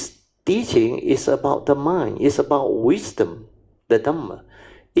this teaching is about the mind. It's about wisdom, the Dhamma.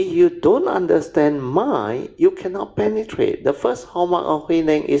 If you don't understand mind, you cannot penetrate. The first hallmark of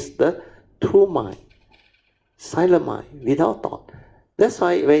Huineng is the true mind, silent mind, without thought. That's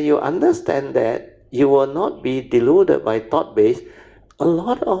why when you understand that, you will not be deluded by thought-based. A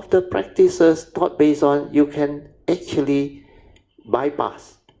lot of the practices thought-based on, you can actually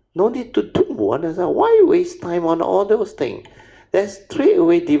bypass. No need to do. Why waste time on all those things? Then straight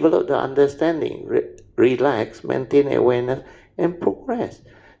away develop the understanding, relax, maintain awareness, and progress.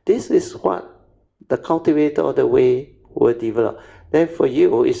 This is what the cultivator of the way will develop. Then for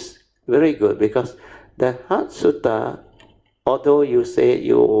you, it's very good because the Heart Sutta, although you say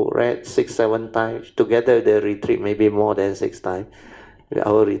you read 6-7 times, together the retreat maybe more than 6 times.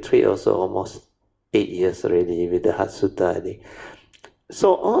 Our retreat also almost 8 years already with the Heart Sutta, I think.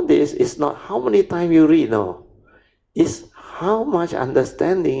 So all this is not how many times you read, no. It's how much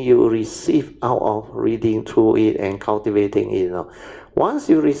understanding you receive out of reading through it and cultivating it. Once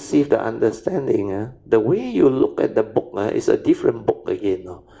you receive the understanding, the way you look at the book is a different book again.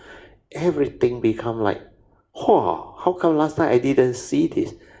 Everything become like, how come last time I didn't see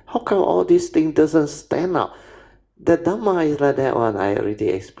this? How come all these things doesn't stand out? The Dhamma is like that one, I already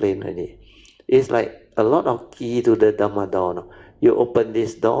explained already. It's like a lot of key to the Dhamma door. You open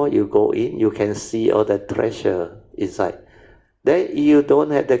this door, you go in, you can see all the treasure inside. Then you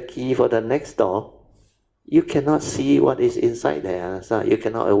don't have the key for the next door, you cannot see what is inside there. So you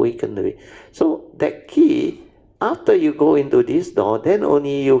cannot awaken to it. So that key, after you go into this door, then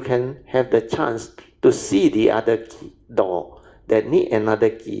only you can have the chance to see the other key, door that need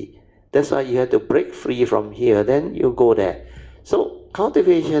another key. That's why you have to break free from here, then you go there. So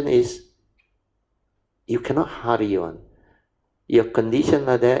cultivation is, you cannot hurry on. Your condition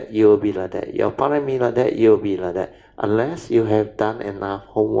like that, you will be like that. Your parami like that, you will be like that. Unless you have done enough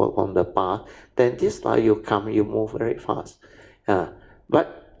homework on the path, then this time you come, you move very fast.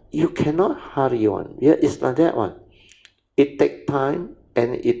 But you cannot hurry on. Yeah, it's like that one. It takes time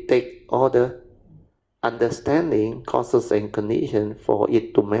and it takes all the understanding, causes and conditions for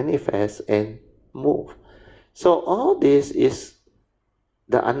it to manifest and move. So all this is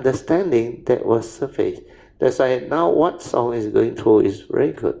the understanding that was surfaced. That's why now what song is going through is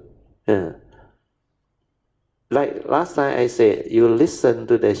very good. like last time I said, you listen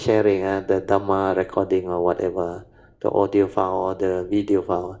to the sharing, the Dhamma recording or whatever, the audio file or the video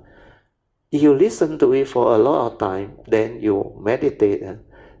file. You listen to it for a lot of time, then you meditate.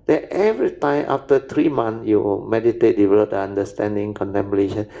 Then every time after 3 months, you meditate, develop the understanding,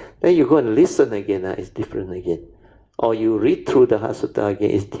 contemplation. Then you go and listen again, it's different again. Or you read through the Sutta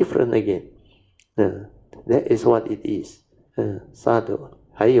again, it's different again. That is what it is. Sadhu.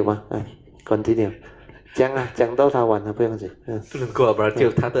 还有吗？ continue. 讲到他完了，不用紧。不能够吧？就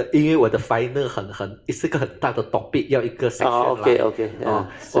他的，因为我的 final 是个很大的 topic， 要一个 section 来。OK。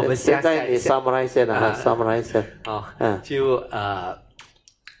我们现在你 summarize 先啊 ，summarize 先。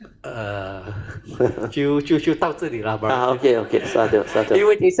就到这里了吧。OK， sadhu。因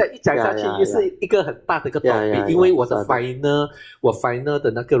为等一下一讲下去又是一个很大的一个 topic， 因为我的 final 的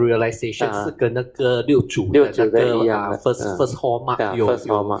那个 realization 是跟那个六祖的那个first hallmark 有，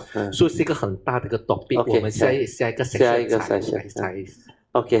所以是一个很大的一个 topic。我们下一个 section 才。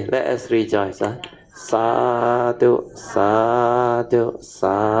Okay, let us rejoice. Sadhu.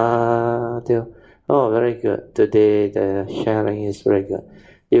 Oh, very good. Today the sharing is very good.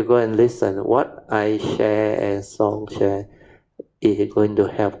 You go and listen. What I share and song share is going to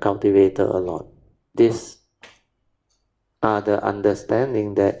help cultivator a lot. These are the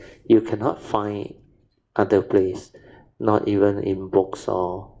understanding that you cannot find other place, not even in books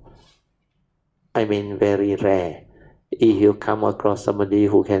or, very rare. If you come across somebody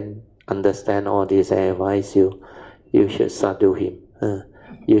who can understand all this and advise you, you should sadhu him.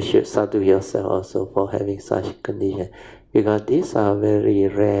 You should sadhu yourself also for having such condition. Because these are very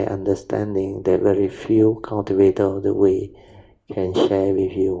rare understanding that very few cultivator of the way can share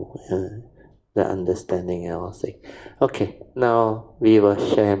with you the understanding and all things. Okay, now we will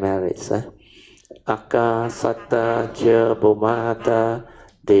share merits. Akasata ja bhumata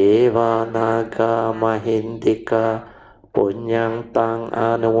deva naga mahintika punyang tang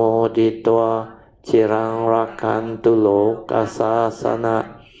anumoditwa cirang rakantu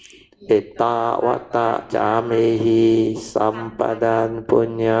lokasasana Ita wata jamehi sampadan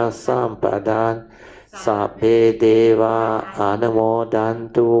punya sampadan Sabbe deva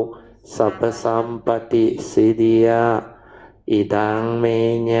anumodantu sabba sampati siddhya Idang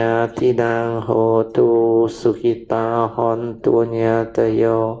menya tidang hotu sukita hontu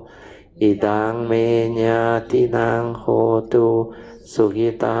nyatayo Idang menya tidang hotu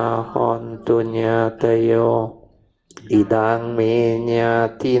sukita hontu nyatayo Idang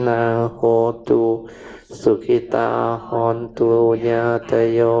menya tinang hotu sukita hontu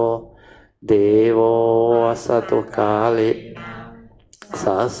nyatayo Devo asatu kali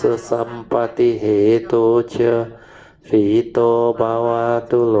sasu sampati hetu cha Vito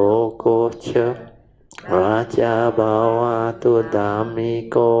bhavatu loko cha Raja bhavatu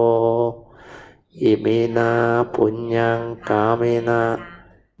dhammiko Imina punyang kamena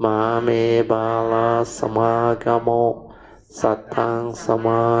Mame bala samagamo Satang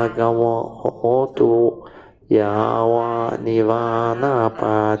samagamo hotu Yawa nivana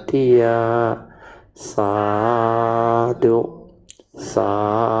patiya Sadhu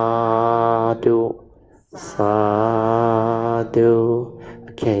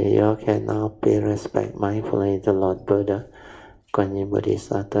Okay, you can now pay respect mindfully to Lord Buddha, Guanyin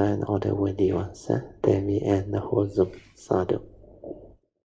Bodhisattva and all the worthy ones. Then we end the whole Zoom. Sadhu.